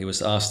talking about. He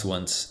was asked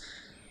once,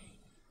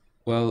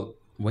 well,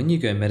 when you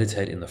go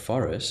meditate in the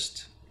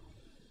forest,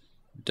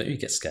 don't you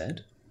get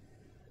scared?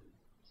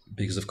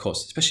 Because of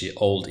course, especially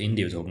old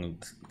India, we're talking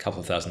a couple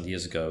of thousand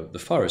years ago, the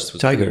forest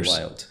was pretty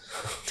wild.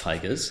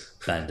 Tigers,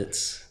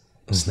 bandits,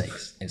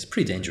 snakes. It's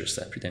pretty dangerous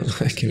there, pretty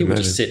dangerous. He would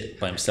just sit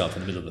by himself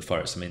in the middle of the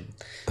forest. I mean,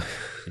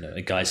 you know,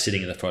 a guy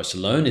sitting in the forest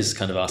alone is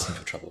kind of asking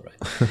for trouble,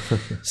 right?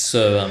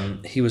 So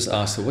he was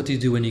asked, well, what do you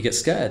do when you get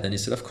scared? And he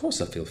said, of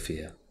course I feel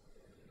fear.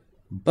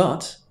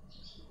 But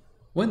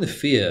when the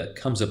fear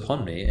comes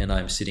upon me and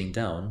I'm sitting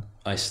down,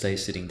 I stay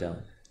sitting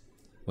down.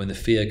 When the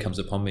fear comes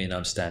upon me and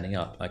I'm standing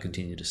up, I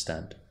continue to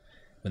stand.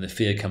 When the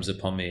fear comes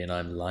upon me and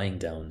I'm lying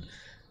down,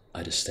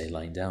 I just stay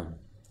lying down.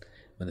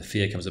 When the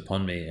fear comes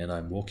upon me and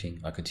I'm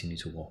walking, I continue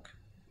to walk.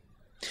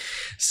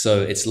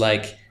 So it's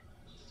like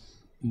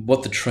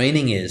what the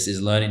training is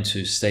learning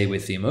to stay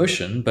with the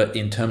emotion, but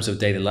in terms of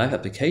daily life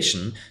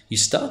application, you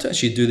start to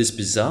actually do this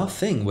bizarre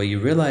thing where you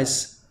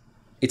realize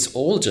it's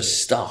all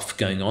just stuff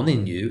going on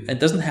in you and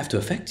doesn't have to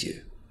affect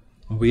you.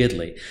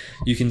 Weirdly,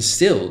 you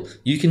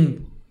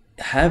can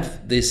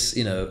have this,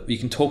 you know, you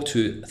can talk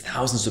to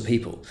thousands of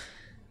people,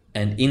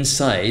 and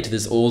inside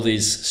there's all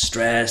this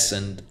stress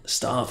and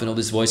stuff and all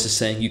these voices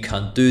saying you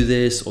can't do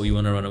this or you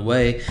want to run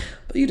away,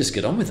 but you just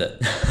get on with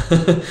it.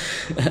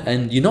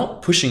 And you're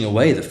not pushing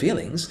away the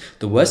feelings.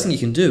 The worst thing you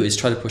can do is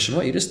try to push them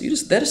away. They're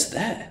just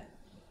there.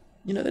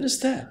 You know, they're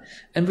just there.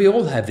 And we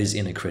all have these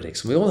inner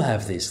critics. We all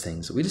have these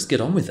things. We just get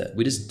on with it.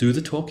 We just do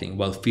the talking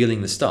while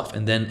feeling the stuff.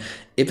 And then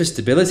if it's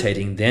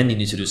debilitating, then you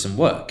need to do some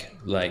work,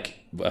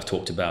 like I've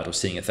talked about, or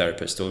seeing a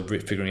therapist, or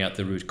figuring out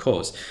the root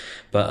cause.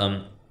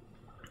 But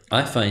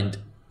I find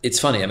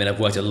it's funny. I mean, I've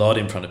worked a lot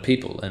in front of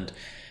people, and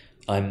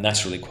I'm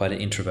naturally quite an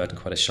introvert and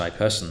quite a shy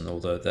person,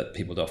 although that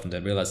people often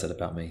don't realize that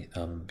about me,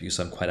 because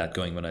I'm quite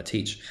outgoing when I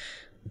teach.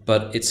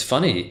 But it's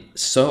funny,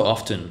 so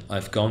often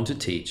I've gone to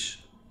teach,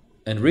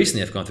 and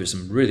recently I've gone through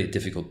some really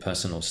difficult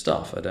personal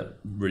stuff. I don't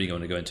really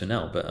want to go into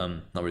now, but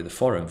not really the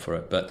forum for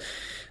it. But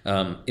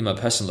in my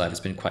personal life, it's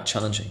been quite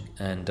challenging.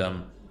 And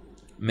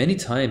many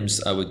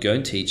times I would go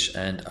and teach,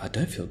 and I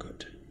don't feel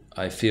good.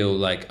 I feel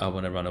like I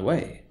want to run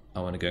away. I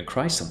want to go and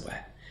cry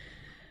somewhere.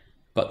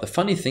 But the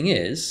funny thing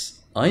is,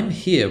 I'm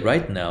here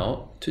right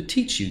now to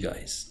teach you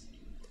guys.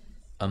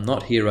 I'm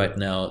not here right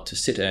now to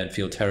sit there and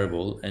feel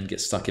terrible and get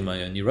stuck in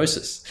my own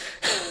neurosis.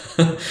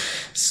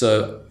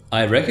 So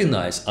I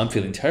recognize I'm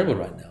feeling terrible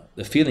right now.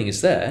 The feeling is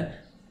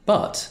there,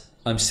 but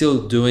I'm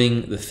still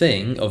doing the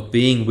thing of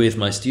being with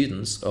my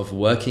students, of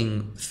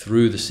working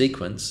through the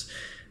sequence.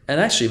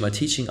 And actually my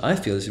teaching, I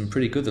feel, has been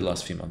pretty good the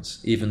last few months,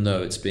 even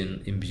though it's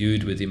been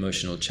imbued with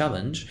emotional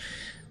challenge.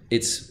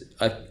 It's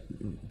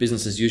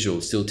business as usual,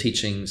 still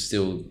teaching,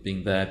 still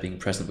being there, being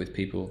present with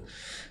people.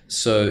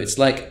 So it's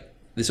like,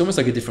 it's almost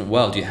like a different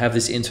world. You have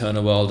this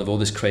internal world of all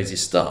this crazy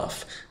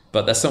stuff,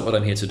 but that's not what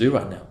I'm here to do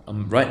right now.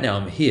 Right now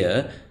I'm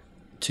here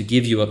to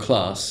give you a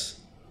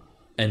class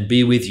and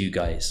be with you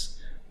guys.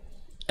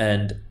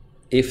 And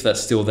if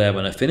that's still there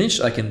when I finish,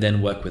 I can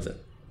then work with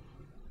it.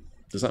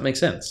 Does that make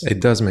sense? It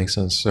does make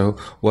sense. So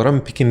what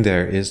I'm picking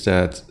there is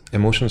that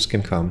emotions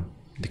can come,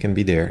 they can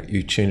be there.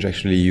 You change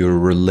actually your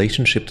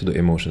relationship to the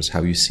emotions,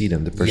 how you see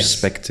them, the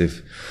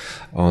perspective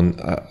on,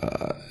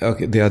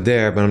 okay, they are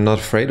there, but I'm not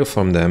afraid of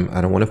them.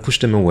 I don't want to push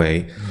them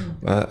away.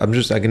 I'm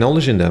just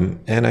acknowledging them.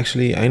 And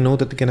actually, I know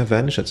that they can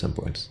vanish at some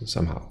point,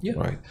 somehow,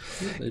 right?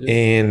 Yeah,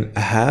 and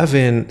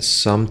having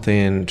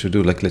something to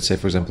do, like let's say,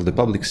 for example, the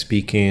public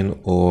speaking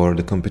or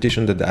the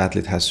competition that the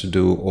athlete has to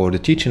do or the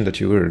teaching that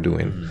you were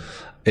doing,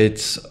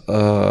 it's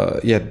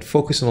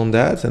focusing on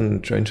that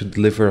and trying to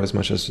deliver as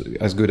much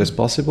as good as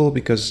possible,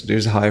 because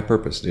there's a higher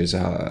purpose, there's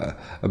a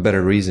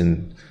better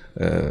reason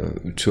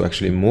to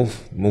actually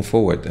move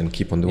forward and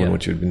keep on doing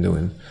what you've been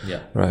doing.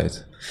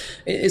 Right.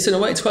 It's in a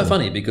way, it's quite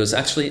funny, because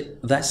actually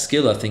that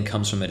skill, I think,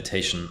 comes from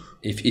meditation.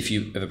 If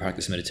you ever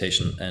practice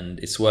meditation, and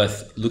it's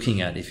worth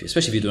looking at,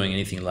 especially if you're doing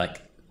anything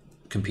like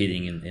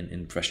competing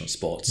in professional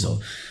sports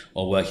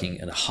or working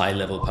in a high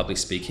level public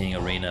speaking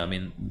arena, I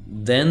mean,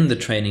 then the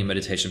training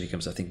meditation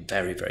becomes, I think,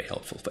 very, very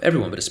helpful for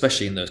everyone, but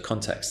especially in those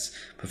contexts,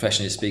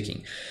 professionally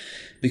speaking.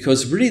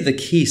 Because really the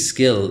key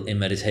skill in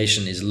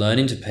meditation is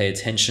learning to pay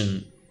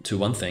attention to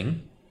one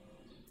thing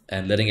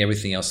and letting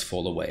everything else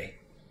fall away.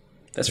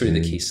 That's really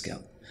the key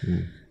skill.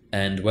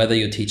 And whether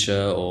your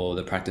teacher or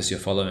the practice you're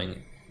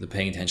following, they're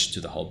paying attention to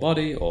the whole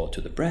body or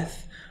to the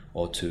breath,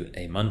 or to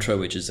a mantra,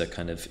 which is a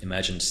kind of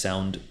imagined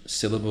sound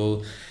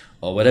syllable,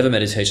 or whatever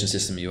meditation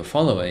system you're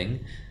following,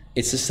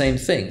 it's the same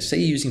thing. Say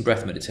you're using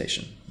breath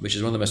meditation, which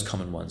is one of the most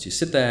common ones. You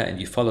sit there and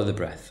you follow the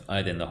breath,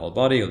 either in the whole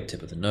body or the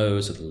tip of the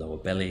nose or the lower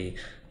belly.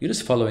 You're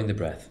just following the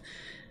breath.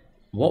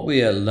 What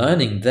we are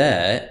learning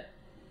there,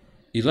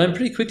 you learn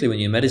pretty quickly when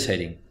you're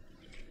meditating.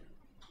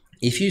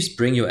 If you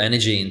bring your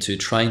energy into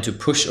trying to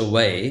push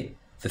away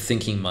the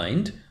thinking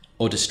mind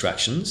or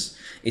distractions,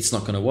 it's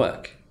not going to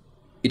work.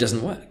 It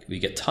doesn't work. We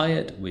get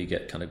tired, we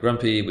get kind of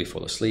grumpy, we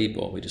fall asleep,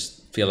 or we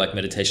just feel like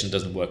meditation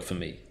doesn't work for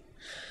me.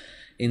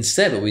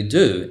 Instead, what we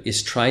do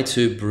is try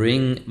to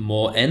bring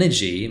more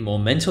energy, more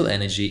mental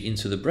energy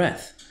into the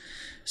breath.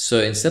 So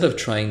instead of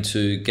trying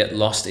to get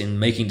lost in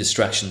making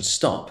distractions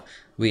stop,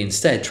 we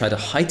instead try to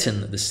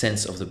heighten the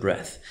sense of the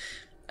breath.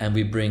 And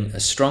we bring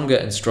a stronger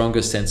and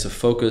stronger sense of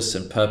focus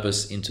and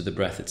purpose into the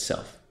breath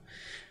itself.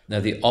 Now,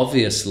 the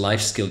obvious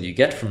life skill you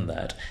get from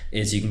that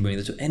is you can bring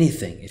that to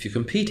anything. If you're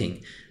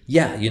competing,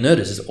 you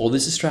notice there's all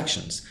these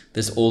distractions.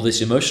 There's all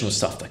this emotional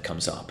stuff that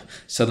comes up.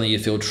 Suddenly you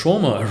feel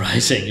trauma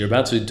arising. You're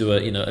about to do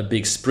a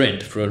big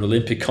sprint for an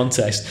Olympic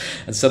context,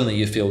 and suddenly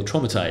you feel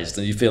traumatized,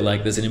 and you feel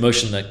like there's an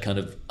emotion that kind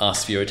of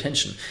asks for your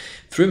attention.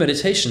 Through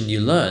meditation,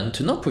 you learn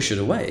to not push it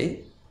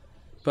away,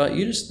 but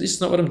this is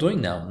not what I'm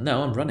doing now.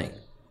 Now I'm running.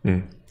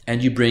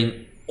 And you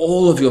bring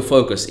all of your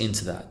focus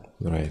into that.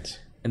 Right.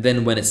 And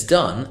then when it's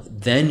done,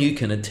 then you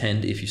can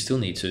attend, if you still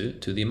need to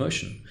the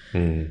emotion.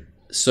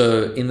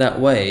 So in that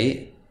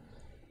way,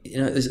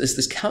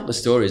 there's countless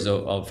stories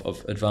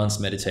of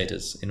advanced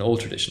meditators in all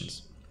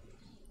traditions.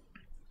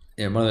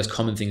 One of those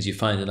common things you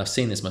find, and I've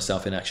seen this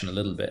myself in action a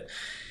little bit,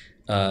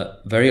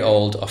 very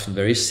old, often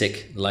very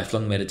sick,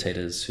 lifelong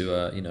meditators who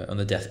are, on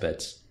their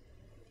deathbeds.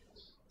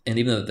 And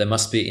even though they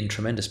must be in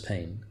tremendous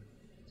pain,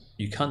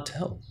 you can't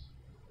tell.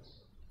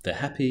 They're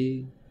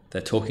happy,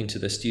 they're talking to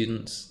their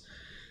students,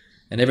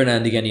 and every now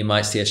and again you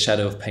might see a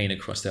shadow of pain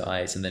across their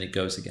eyes, and then it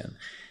goes again.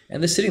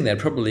 And they're sitting there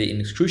probably in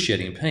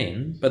excruciating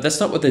pain, but that's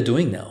not what they're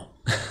doing now.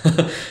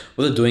 What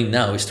they're doing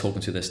now is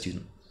talking to their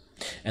student,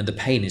 and the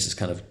pain is just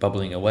kind of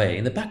bubbling away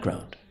in the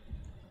background.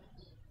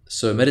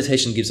 So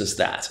meditation gives us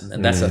that,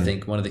 and that's, I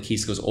think, one of the key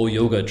skills all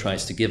yoga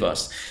tries to give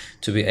us,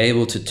 to be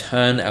able to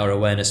turn our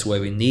awareness where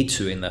we need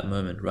to in that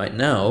moment. Right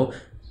now,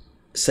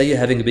 say you're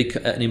having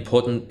an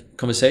important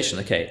conversation.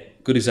 Okay,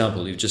 good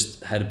example, you've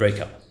just had a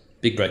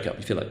big breakup.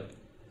 You feel like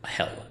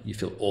hell, you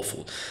feel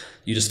awful.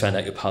 You just found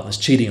out your partner's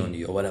cheating on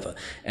you or whatever,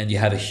 and you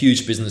have a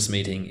huge business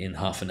meeting in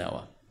half an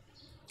hour.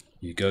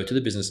 You go to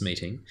the business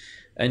meeting,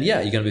 and you're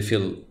going to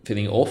be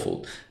feeling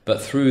awful.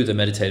 But through the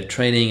meditative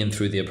training and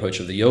through the approach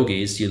of the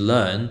yogis, you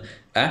learn,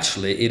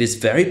 actually, it is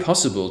very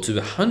possible to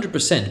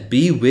 100%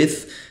 be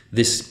with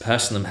this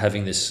person I'm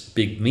having this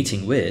big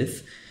meeting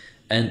with,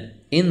 and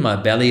in my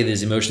belly,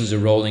 these emotions are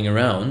rolling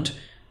around,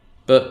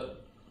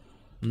 but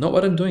not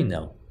what I'm doing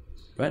now.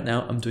 Right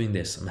now, I'm doing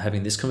this. I'm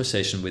having this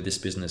conversation with this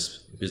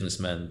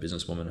businessman,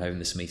 businesswoman, having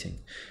this meeting.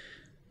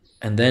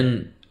 And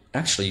then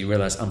actually you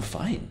realize I'm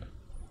fine.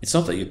 It's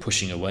not that you're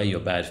pushing away your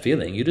bad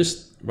feeling. You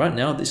just, right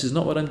now, this is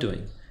not what I'm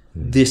doing.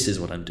 This is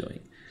what I'm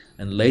doing.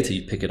 And later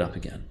you pick it up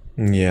again.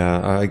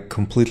 Yeah, I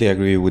completely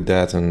agree with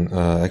that. And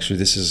actually,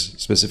 this is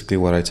specifically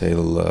what I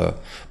tell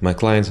my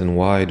clients and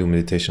why I do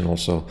meditation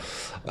also.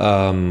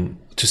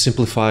 To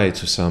simplify it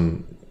to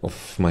some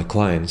of my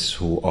clients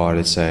who are,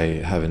 let's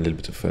say, having a little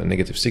bit of a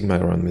negative stigma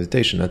around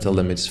meditation, I tell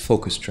them it's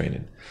focus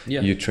training.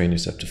 You train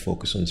yourself to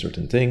focus on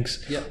certain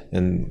things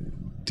and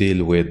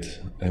deal with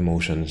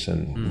emotions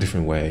in a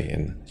different way.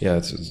 And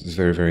it's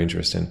very, very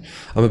interesting.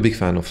 I'm a big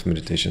fan of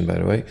meditation, by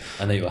the way.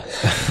 I know you are.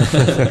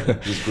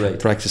 It's great.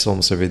 Practice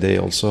almost every day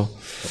also.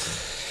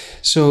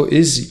 So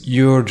is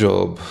your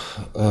job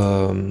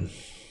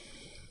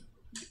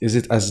is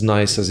it as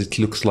nice as it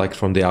looks like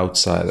from the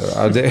outside, or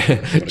are there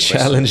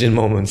challenging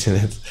moments in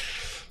it?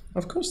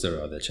 Of course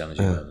there are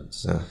challenging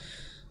moments.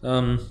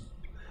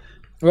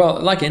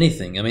 Well, like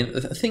anything, I mean,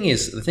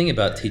 the thing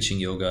about teaching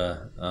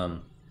yoga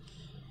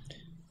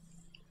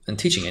and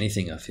teaching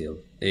anything, I feel,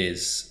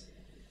 is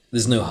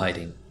there's no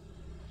hiding.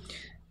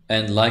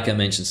 And like I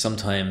mentioned,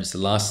 sometimes the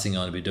last thing I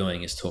want to be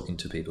doing is talking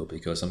to people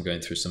because I'm going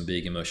through some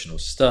big emotional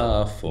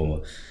stuff,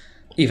 or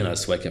even I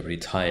just wake up really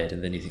tired,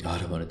 and then you think, oh, I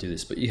don't want to do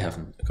this, but you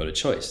haven't got a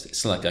choice.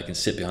 It's not like I can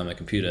sit behind my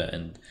computer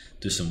and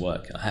do some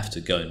work. I have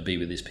to go and be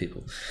with these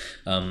people.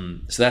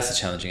 So that's the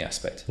challenging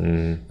aspect.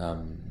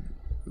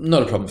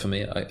 Not a problem for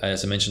me.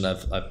 As I mentioned,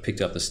 I've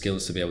picked up the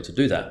skills to be able to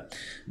do that.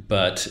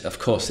 But of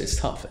course, it's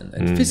tough.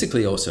 And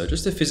physically also,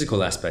 just the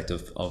physical aspect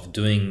of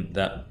doing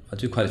that. I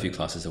do quite a few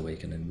classes a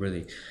week, and then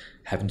really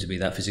having to be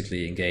that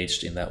physically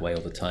engaged in that way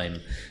all the time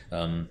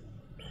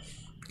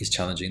is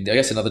challenging. I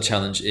guess another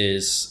challenge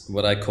is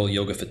what I call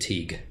yoga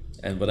fatigue.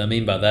 And what I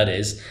mean by that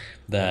is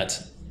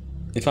that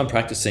if I'm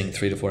practicing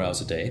 3 to 4 hours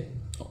a day,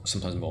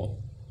 sometimes more,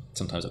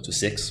 sometimes up to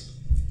 6,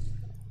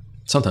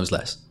 sometimes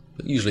less,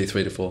 but usually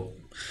 3 to 4,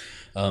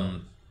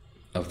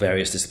 of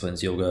various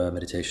disciplines, yoga,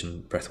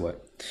 meditation, breathwork.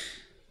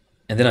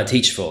 And then I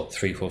teach for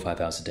 3, 4, 5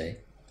 hours a day,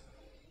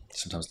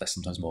 sometimes less,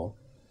 sometimes more.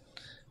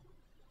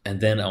 And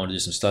then I want to do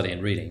some study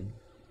and reading,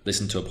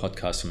 listen to a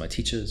podcast from my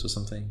teachers or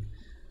something.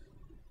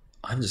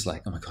 I'm just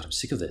like, oh my God, I'm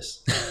sick of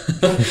this.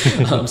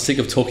 I'm sick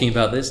of talking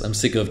about this. I'm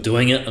sick of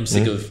doing it. I'm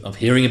sick of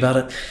hearing about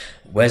it.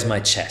 Where's my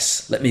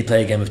chess? Let me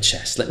play a game of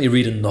chess. Let me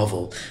read a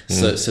novel.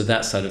 So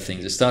that side of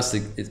things, it starts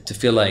to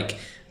feel like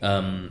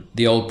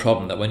the old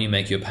problem that when you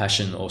make your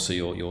passion also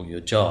your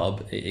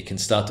job, it can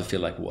start to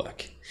feel like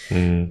work.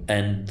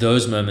 And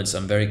those moments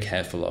I'm very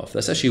careful of.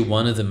 That's actually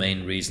one of the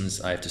main reasons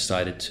I've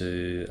decided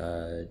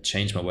to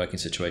change my working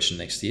situation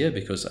next year,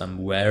 because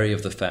I'm wary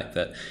of the fact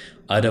that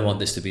I don't want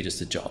this to be just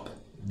a job.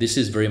 This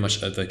is very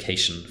much a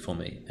vocation for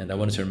me, and I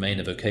want it to remain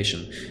a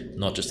vocation,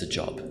 not just a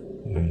job.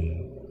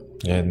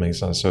 Yeah, it makes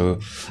sense. So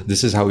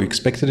this is how you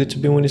expected it to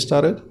be when you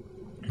started?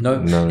 No.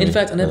 In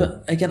fact, I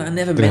never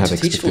meant to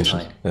teach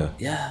full-time.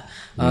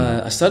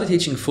 I started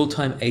teaching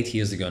full-time 8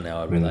 years ago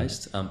now, I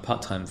realized.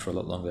 Part-time for a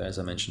lot longer, as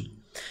I mentioned.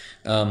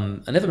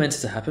 I never meant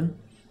it to happen.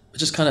 It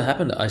just kind of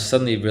happened. I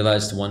suddenly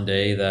realized one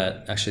day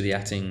that actually the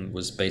acting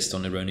was based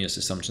on erroneous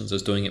assumptions. I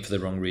was doing it for the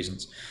wrong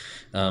reasons.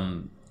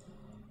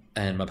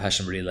 And my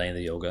passion really lay in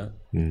the yoga.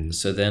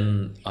 So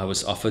then I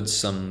was offered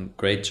some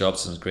great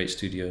jobs in some great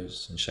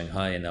studios in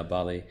Shanghai and now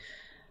Bali,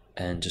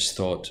 and just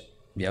thought,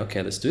 yeah,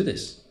 okay, let's do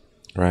this.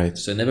 Right.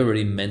 So it never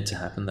really meant to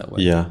happen that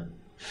way. Yeah.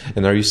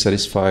 And are you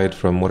satisfied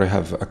from what I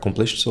have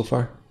accomplished so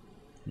far?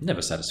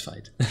 Never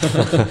satisfied.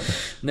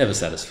 Never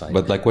satisfied.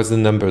 But like, what's the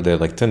number there?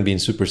 Like 10 being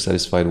super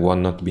satisfied,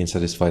 1 not being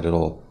satisfied at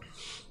all.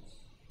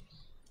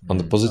 On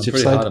the positive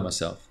side? Pretty hard on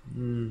myself.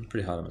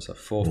 Pretty hard on myself.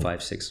 4,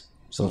 5, 6.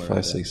 4,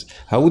 5, 6.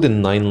 How would a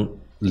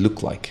 9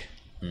 look like?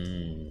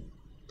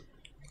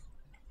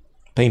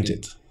 Paint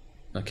it.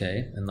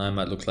 Okay. A 9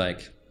 might look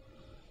like...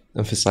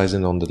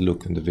 Emphasizing on the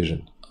look and the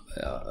vision.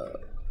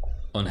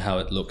 On how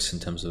it looks in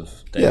terms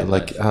of daily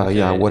life.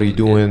 What are you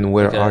doing?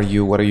 Where are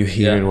you? What are you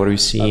hearing? What are you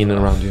seeing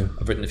around you?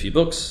 I've written a few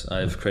books.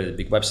 I've created a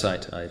big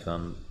website. I've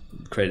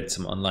created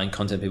some online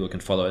content people can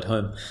follow at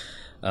home.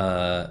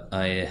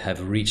 I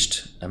have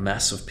reached a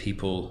mass of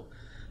people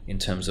in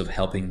terms of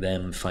helping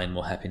them find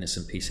more happiness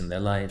and peace in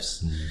their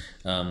lives.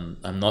 I'm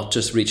not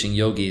just reaching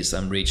yogis,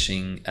 I'm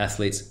reaching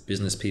athletes,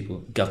 business people,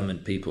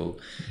 government people.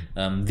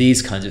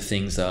 These kinds of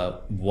things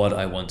are what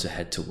I want to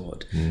head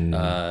toward.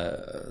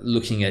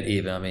 Looking at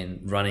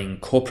even, running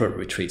corporate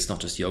retreats, not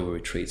just yoga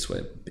retreats,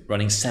 we're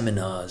running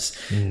seminars,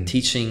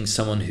 teaching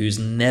someone who's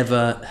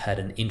never had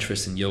an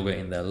interest in yoga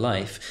in their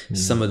life,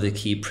 some of the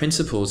key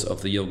principles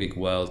of the yogic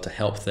world to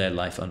help their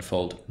life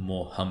unfold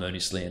more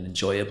harmoniously and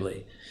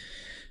enjoyably,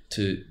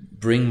 to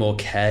bring more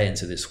care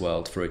into this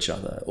world for each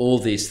other, all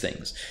these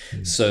things.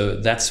 So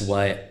that's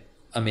why,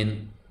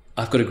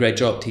 I've got a great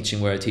job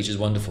teaching where I teach is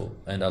wonderful,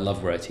 and I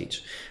love where I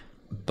teach,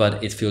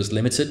 but it feels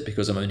limited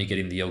because I'm only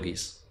getting the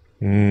yogis.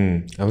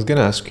 I was going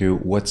to ask you,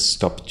 what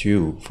stopped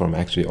you from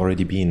actually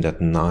already being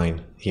that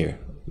 9 here,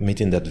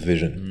 meeting that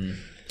vision?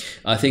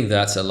 I think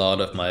that's a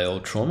lot of my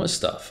old trauma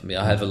stuff.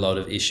 I have a lot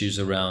of issues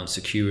around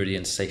security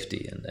and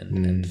safety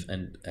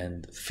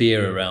and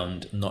fear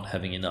around not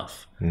having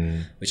enough,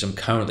 which I'm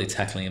currently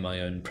tackling in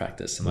my own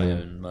practice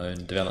and my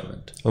own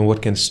development. And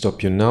what can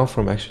stop you now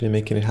from actually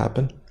making it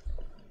happen?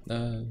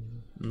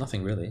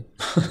 Nothing really.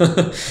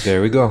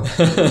 There we go.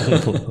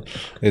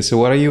 So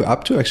what are you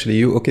up to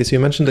actually? So you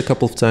mentioned a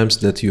couple of times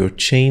that you're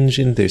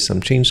changing. There's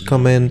some change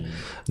coming.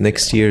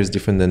 Next year is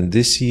different than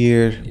this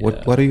year.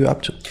 Yeah. What are you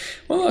up to?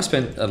 Well, I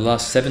spent the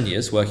last 7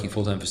 years working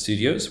full-time for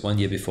studios. 1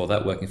 year before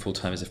that, working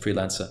full-time as a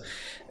freelancer.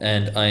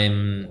 And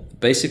I'm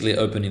basically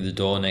opening the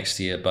door next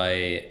year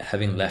by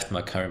having left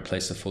my current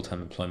place of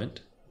full-time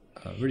employment.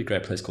 A really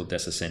great place called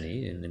Desa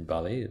Seni in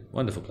Bali.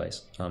 Wonderful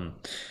place. And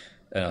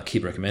I'll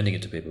keep recommending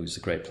it to people. It's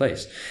a great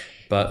place.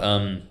 But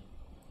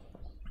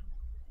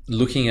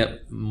looking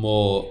at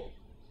more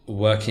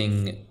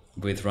working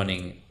with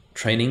running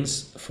trainings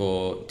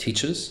for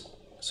teachers.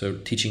 So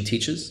teaching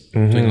teachers,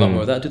 doing a lot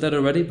more of that. I do that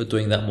already, but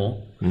doing that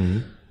more.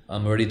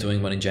 I'm already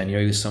doing one in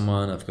January with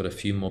someone. I've got a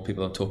few more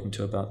people I'm talking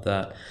to about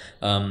that.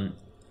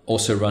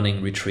 Also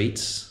running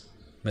retreats,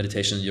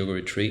 meditation and yoga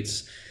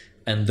retreats.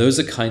 And those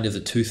are kind of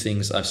the two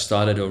things I've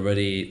started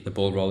already, the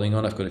ball rolling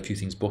on. I've got a few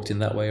things booked in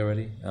that way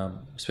already,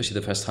 especially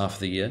the first half of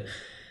the year.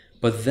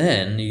 But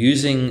then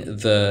using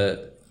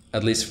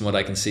at least from what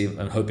I can see,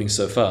 I'm hoping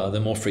so far, the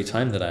more free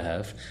time that I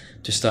have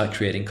to start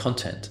creating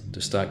content,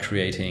 to start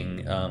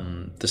creating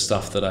the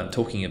stuff that I'm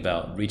talking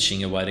about,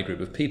 reaching a wider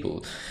group of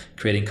people,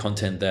 creating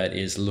content that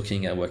is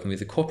looking at working with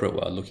the corporate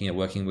world, looking at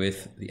working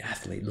with the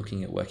athlete,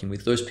 looking at working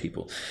with those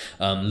people,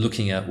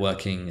 looking at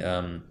working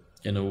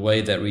in a way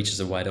that reaches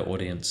a wider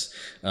audience.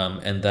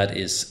 And that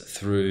is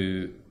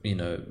through,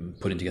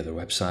 putting together a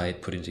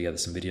website, putting together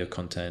some video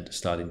content,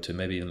 starting to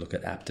maybe even look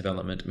at app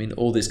development. I mean,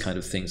 all these kind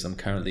of things I'm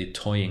currently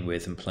toying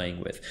with and playing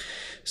with.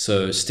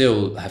 So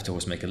still I have to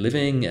always make a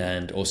living,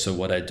 and also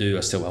what I do,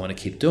 I want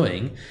to keep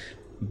doing.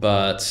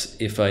 But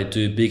if I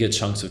do bigger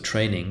chunks of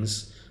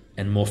trainings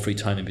and more free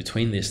time in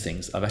between these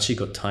things, I've actually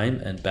got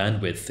time and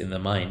bandwidth in the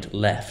mind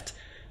left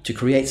to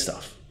create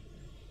stuff,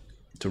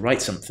 to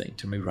write something,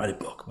 to maybe write a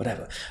book,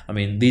 whatever. I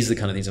mean, these are the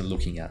kind of things I'm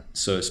looking at.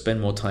 So spend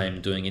more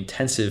time doing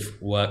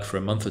intensive work for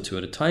a month or two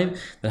at a time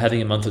than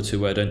having a month or two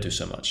where I don't do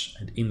so much.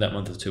 And in that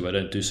month or two where I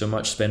don't do so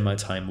much, spend my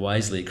time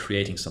wisely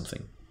creating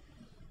something.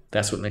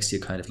 That's what next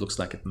year kind of looks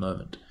like at the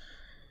moment.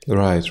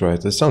 Right.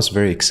 That sounds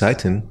very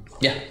exciting.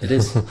 Yeah, it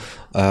is.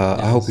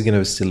 I hope you're going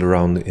to be still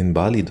around in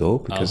Bali though.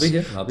 Because, I'll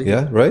be here.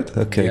 Yeah, right?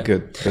 Okay, yeah.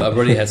 Good. I've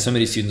already had so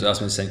many students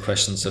ask me the same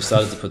questions. So I've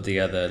started to put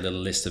together a little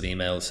list of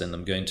emails, and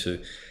I'm going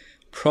to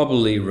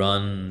probably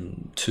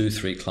run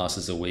 2-3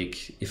 classes a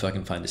week if I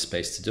can find a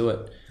space to do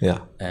it. Yeah.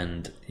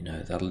 And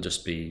that'll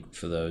just be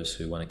for those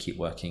who want to keep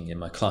working in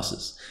my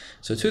classes.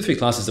 So 2-3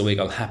 classes a week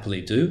I'll happily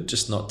do,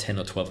 just not 10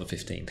 or 12 or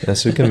 15. Yeah,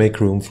 so you can make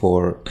room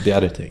for the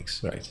other things,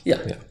 right? Yeah,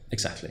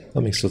 exactly.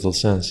 That makes total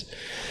sense.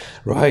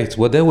 Right.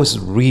 Well, that was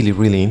really,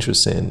 really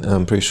interesting.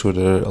 I'm pretty sure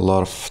that a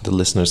lot of the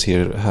listeners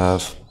here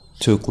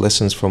took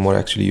lessons from what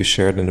actually you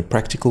shared in a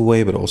practical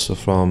way, but also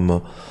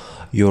from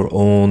your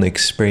own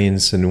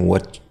experience and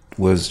what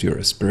was your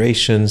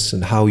aspirations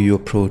and how you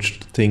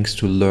approached things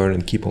to learn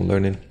and keep on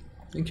learning.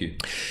 Thank you.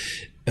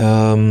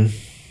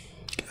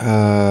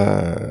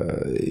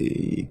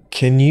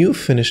 Can you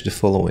finish the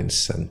following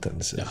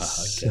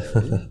sentences?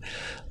 Okay.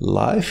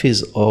 Life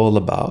is all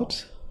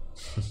about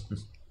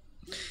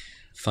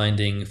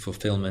finding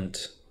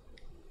fulfillment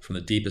from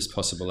the deepest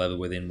possible level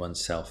within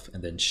oneself,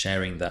 and then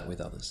sharing that with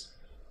others.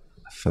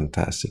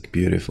 Fantastic,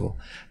 beautiful.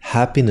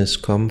 Happiness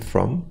comes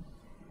from?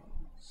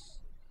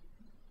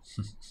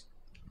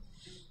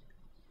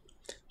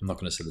 I'm not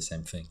going to say the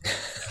same thing.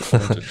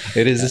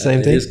 It is the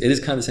same thing? It is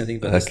kind of the same thing,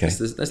 but okay.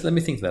 Let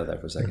me think about that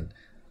for a second.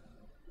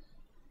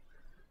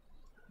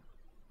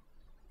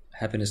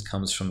 Happiness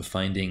comes from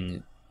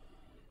finding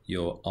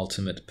your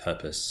ultimate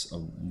purpose,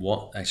 of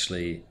what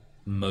actually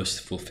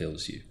most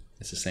fulfills you.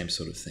 It's the same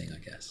sort of thing, I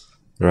guess.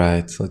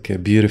 Right. Okay.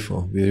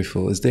 Beautiful.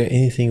 Is there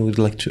anything you would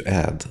like to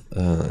add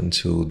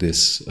into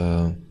this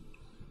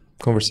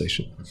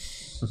conversation?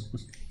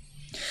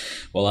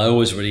 Well, I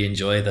always really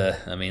enjoy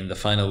the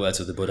final words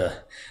of the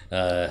Buddha,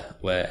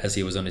 where as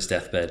he was on his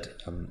deathbed,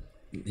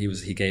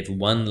 he gave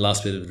one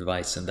last bit of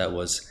advice, and that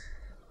was,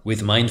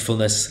 with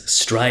mindfulness,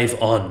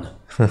 strive on.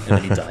 And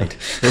then he died.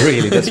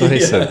 Really? That's what he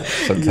said.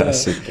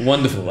 Fantastic. Yeah.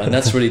 Wonderful. And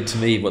that's really, to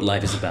me, what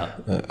life is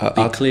about.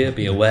 Be clear,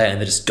 be aware, and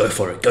then just go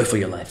for it. Go for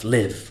your life.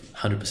 Live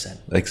 100%.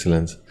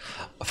 Excellent.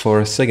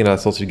 For a second, I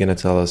thought you were going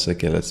to tell us,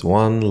 okay, let's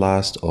one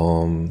last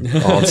all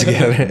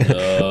together.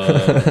 No.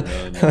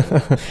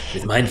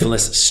 With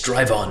mindfulness,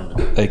 strive on.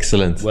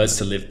 Excellent. Words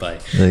to live by.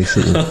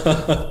 Excellent.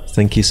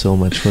 Thank you so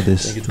much for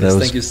this. Thank you, Dris.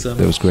 Thank you so much.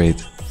 That was great.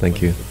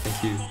 Thank you.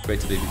 Thank you. Great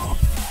to be with you.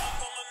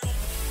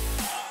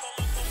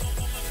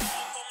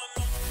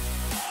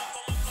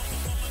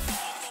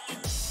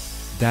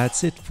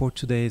 That's it for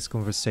today's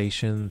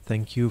conversation.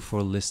 Thank you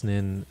for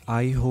listening.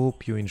 I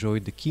hope you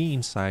enjoyed the key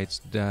insights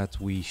that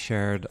we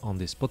shared on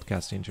this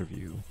podcast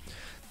interview.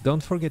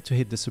 Don't forget to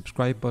hit the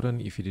subscribe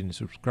button if you didn't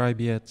subscribe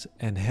yet,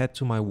 and head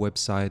to my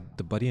website,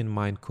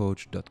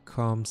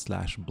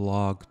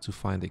 thebodyandmindcoach.com/blog, to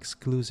find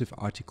exclusive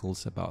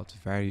articles about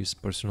various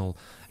personal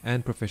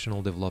and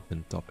professional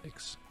development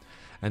topics.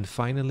 And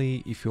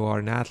finally, if you are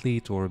an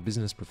athlete or a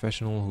business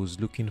professional who's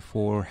looking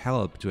for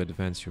help to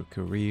advance your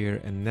career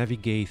and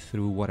navigate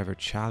through whatever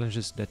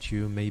challenges that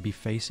you may be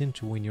facing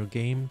to win your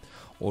game,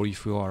 or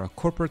if you are a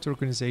corporate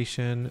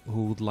organization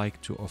who would like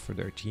to offer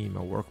their team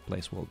a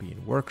workplace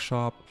well-being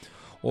workshop,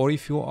 or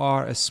if you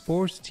are a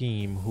sports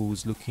team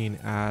who's looking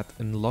at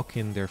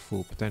unlocking their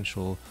full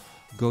potential,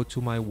 go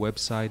to my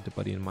website,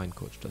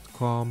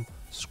 thebodyandmindcoach.com,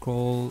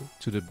 scroll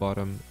to the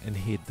bottom and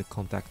hit the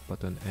contact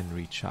button and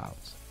reach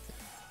out.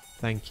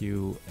 Thank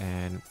you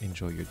and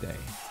enjoy your day.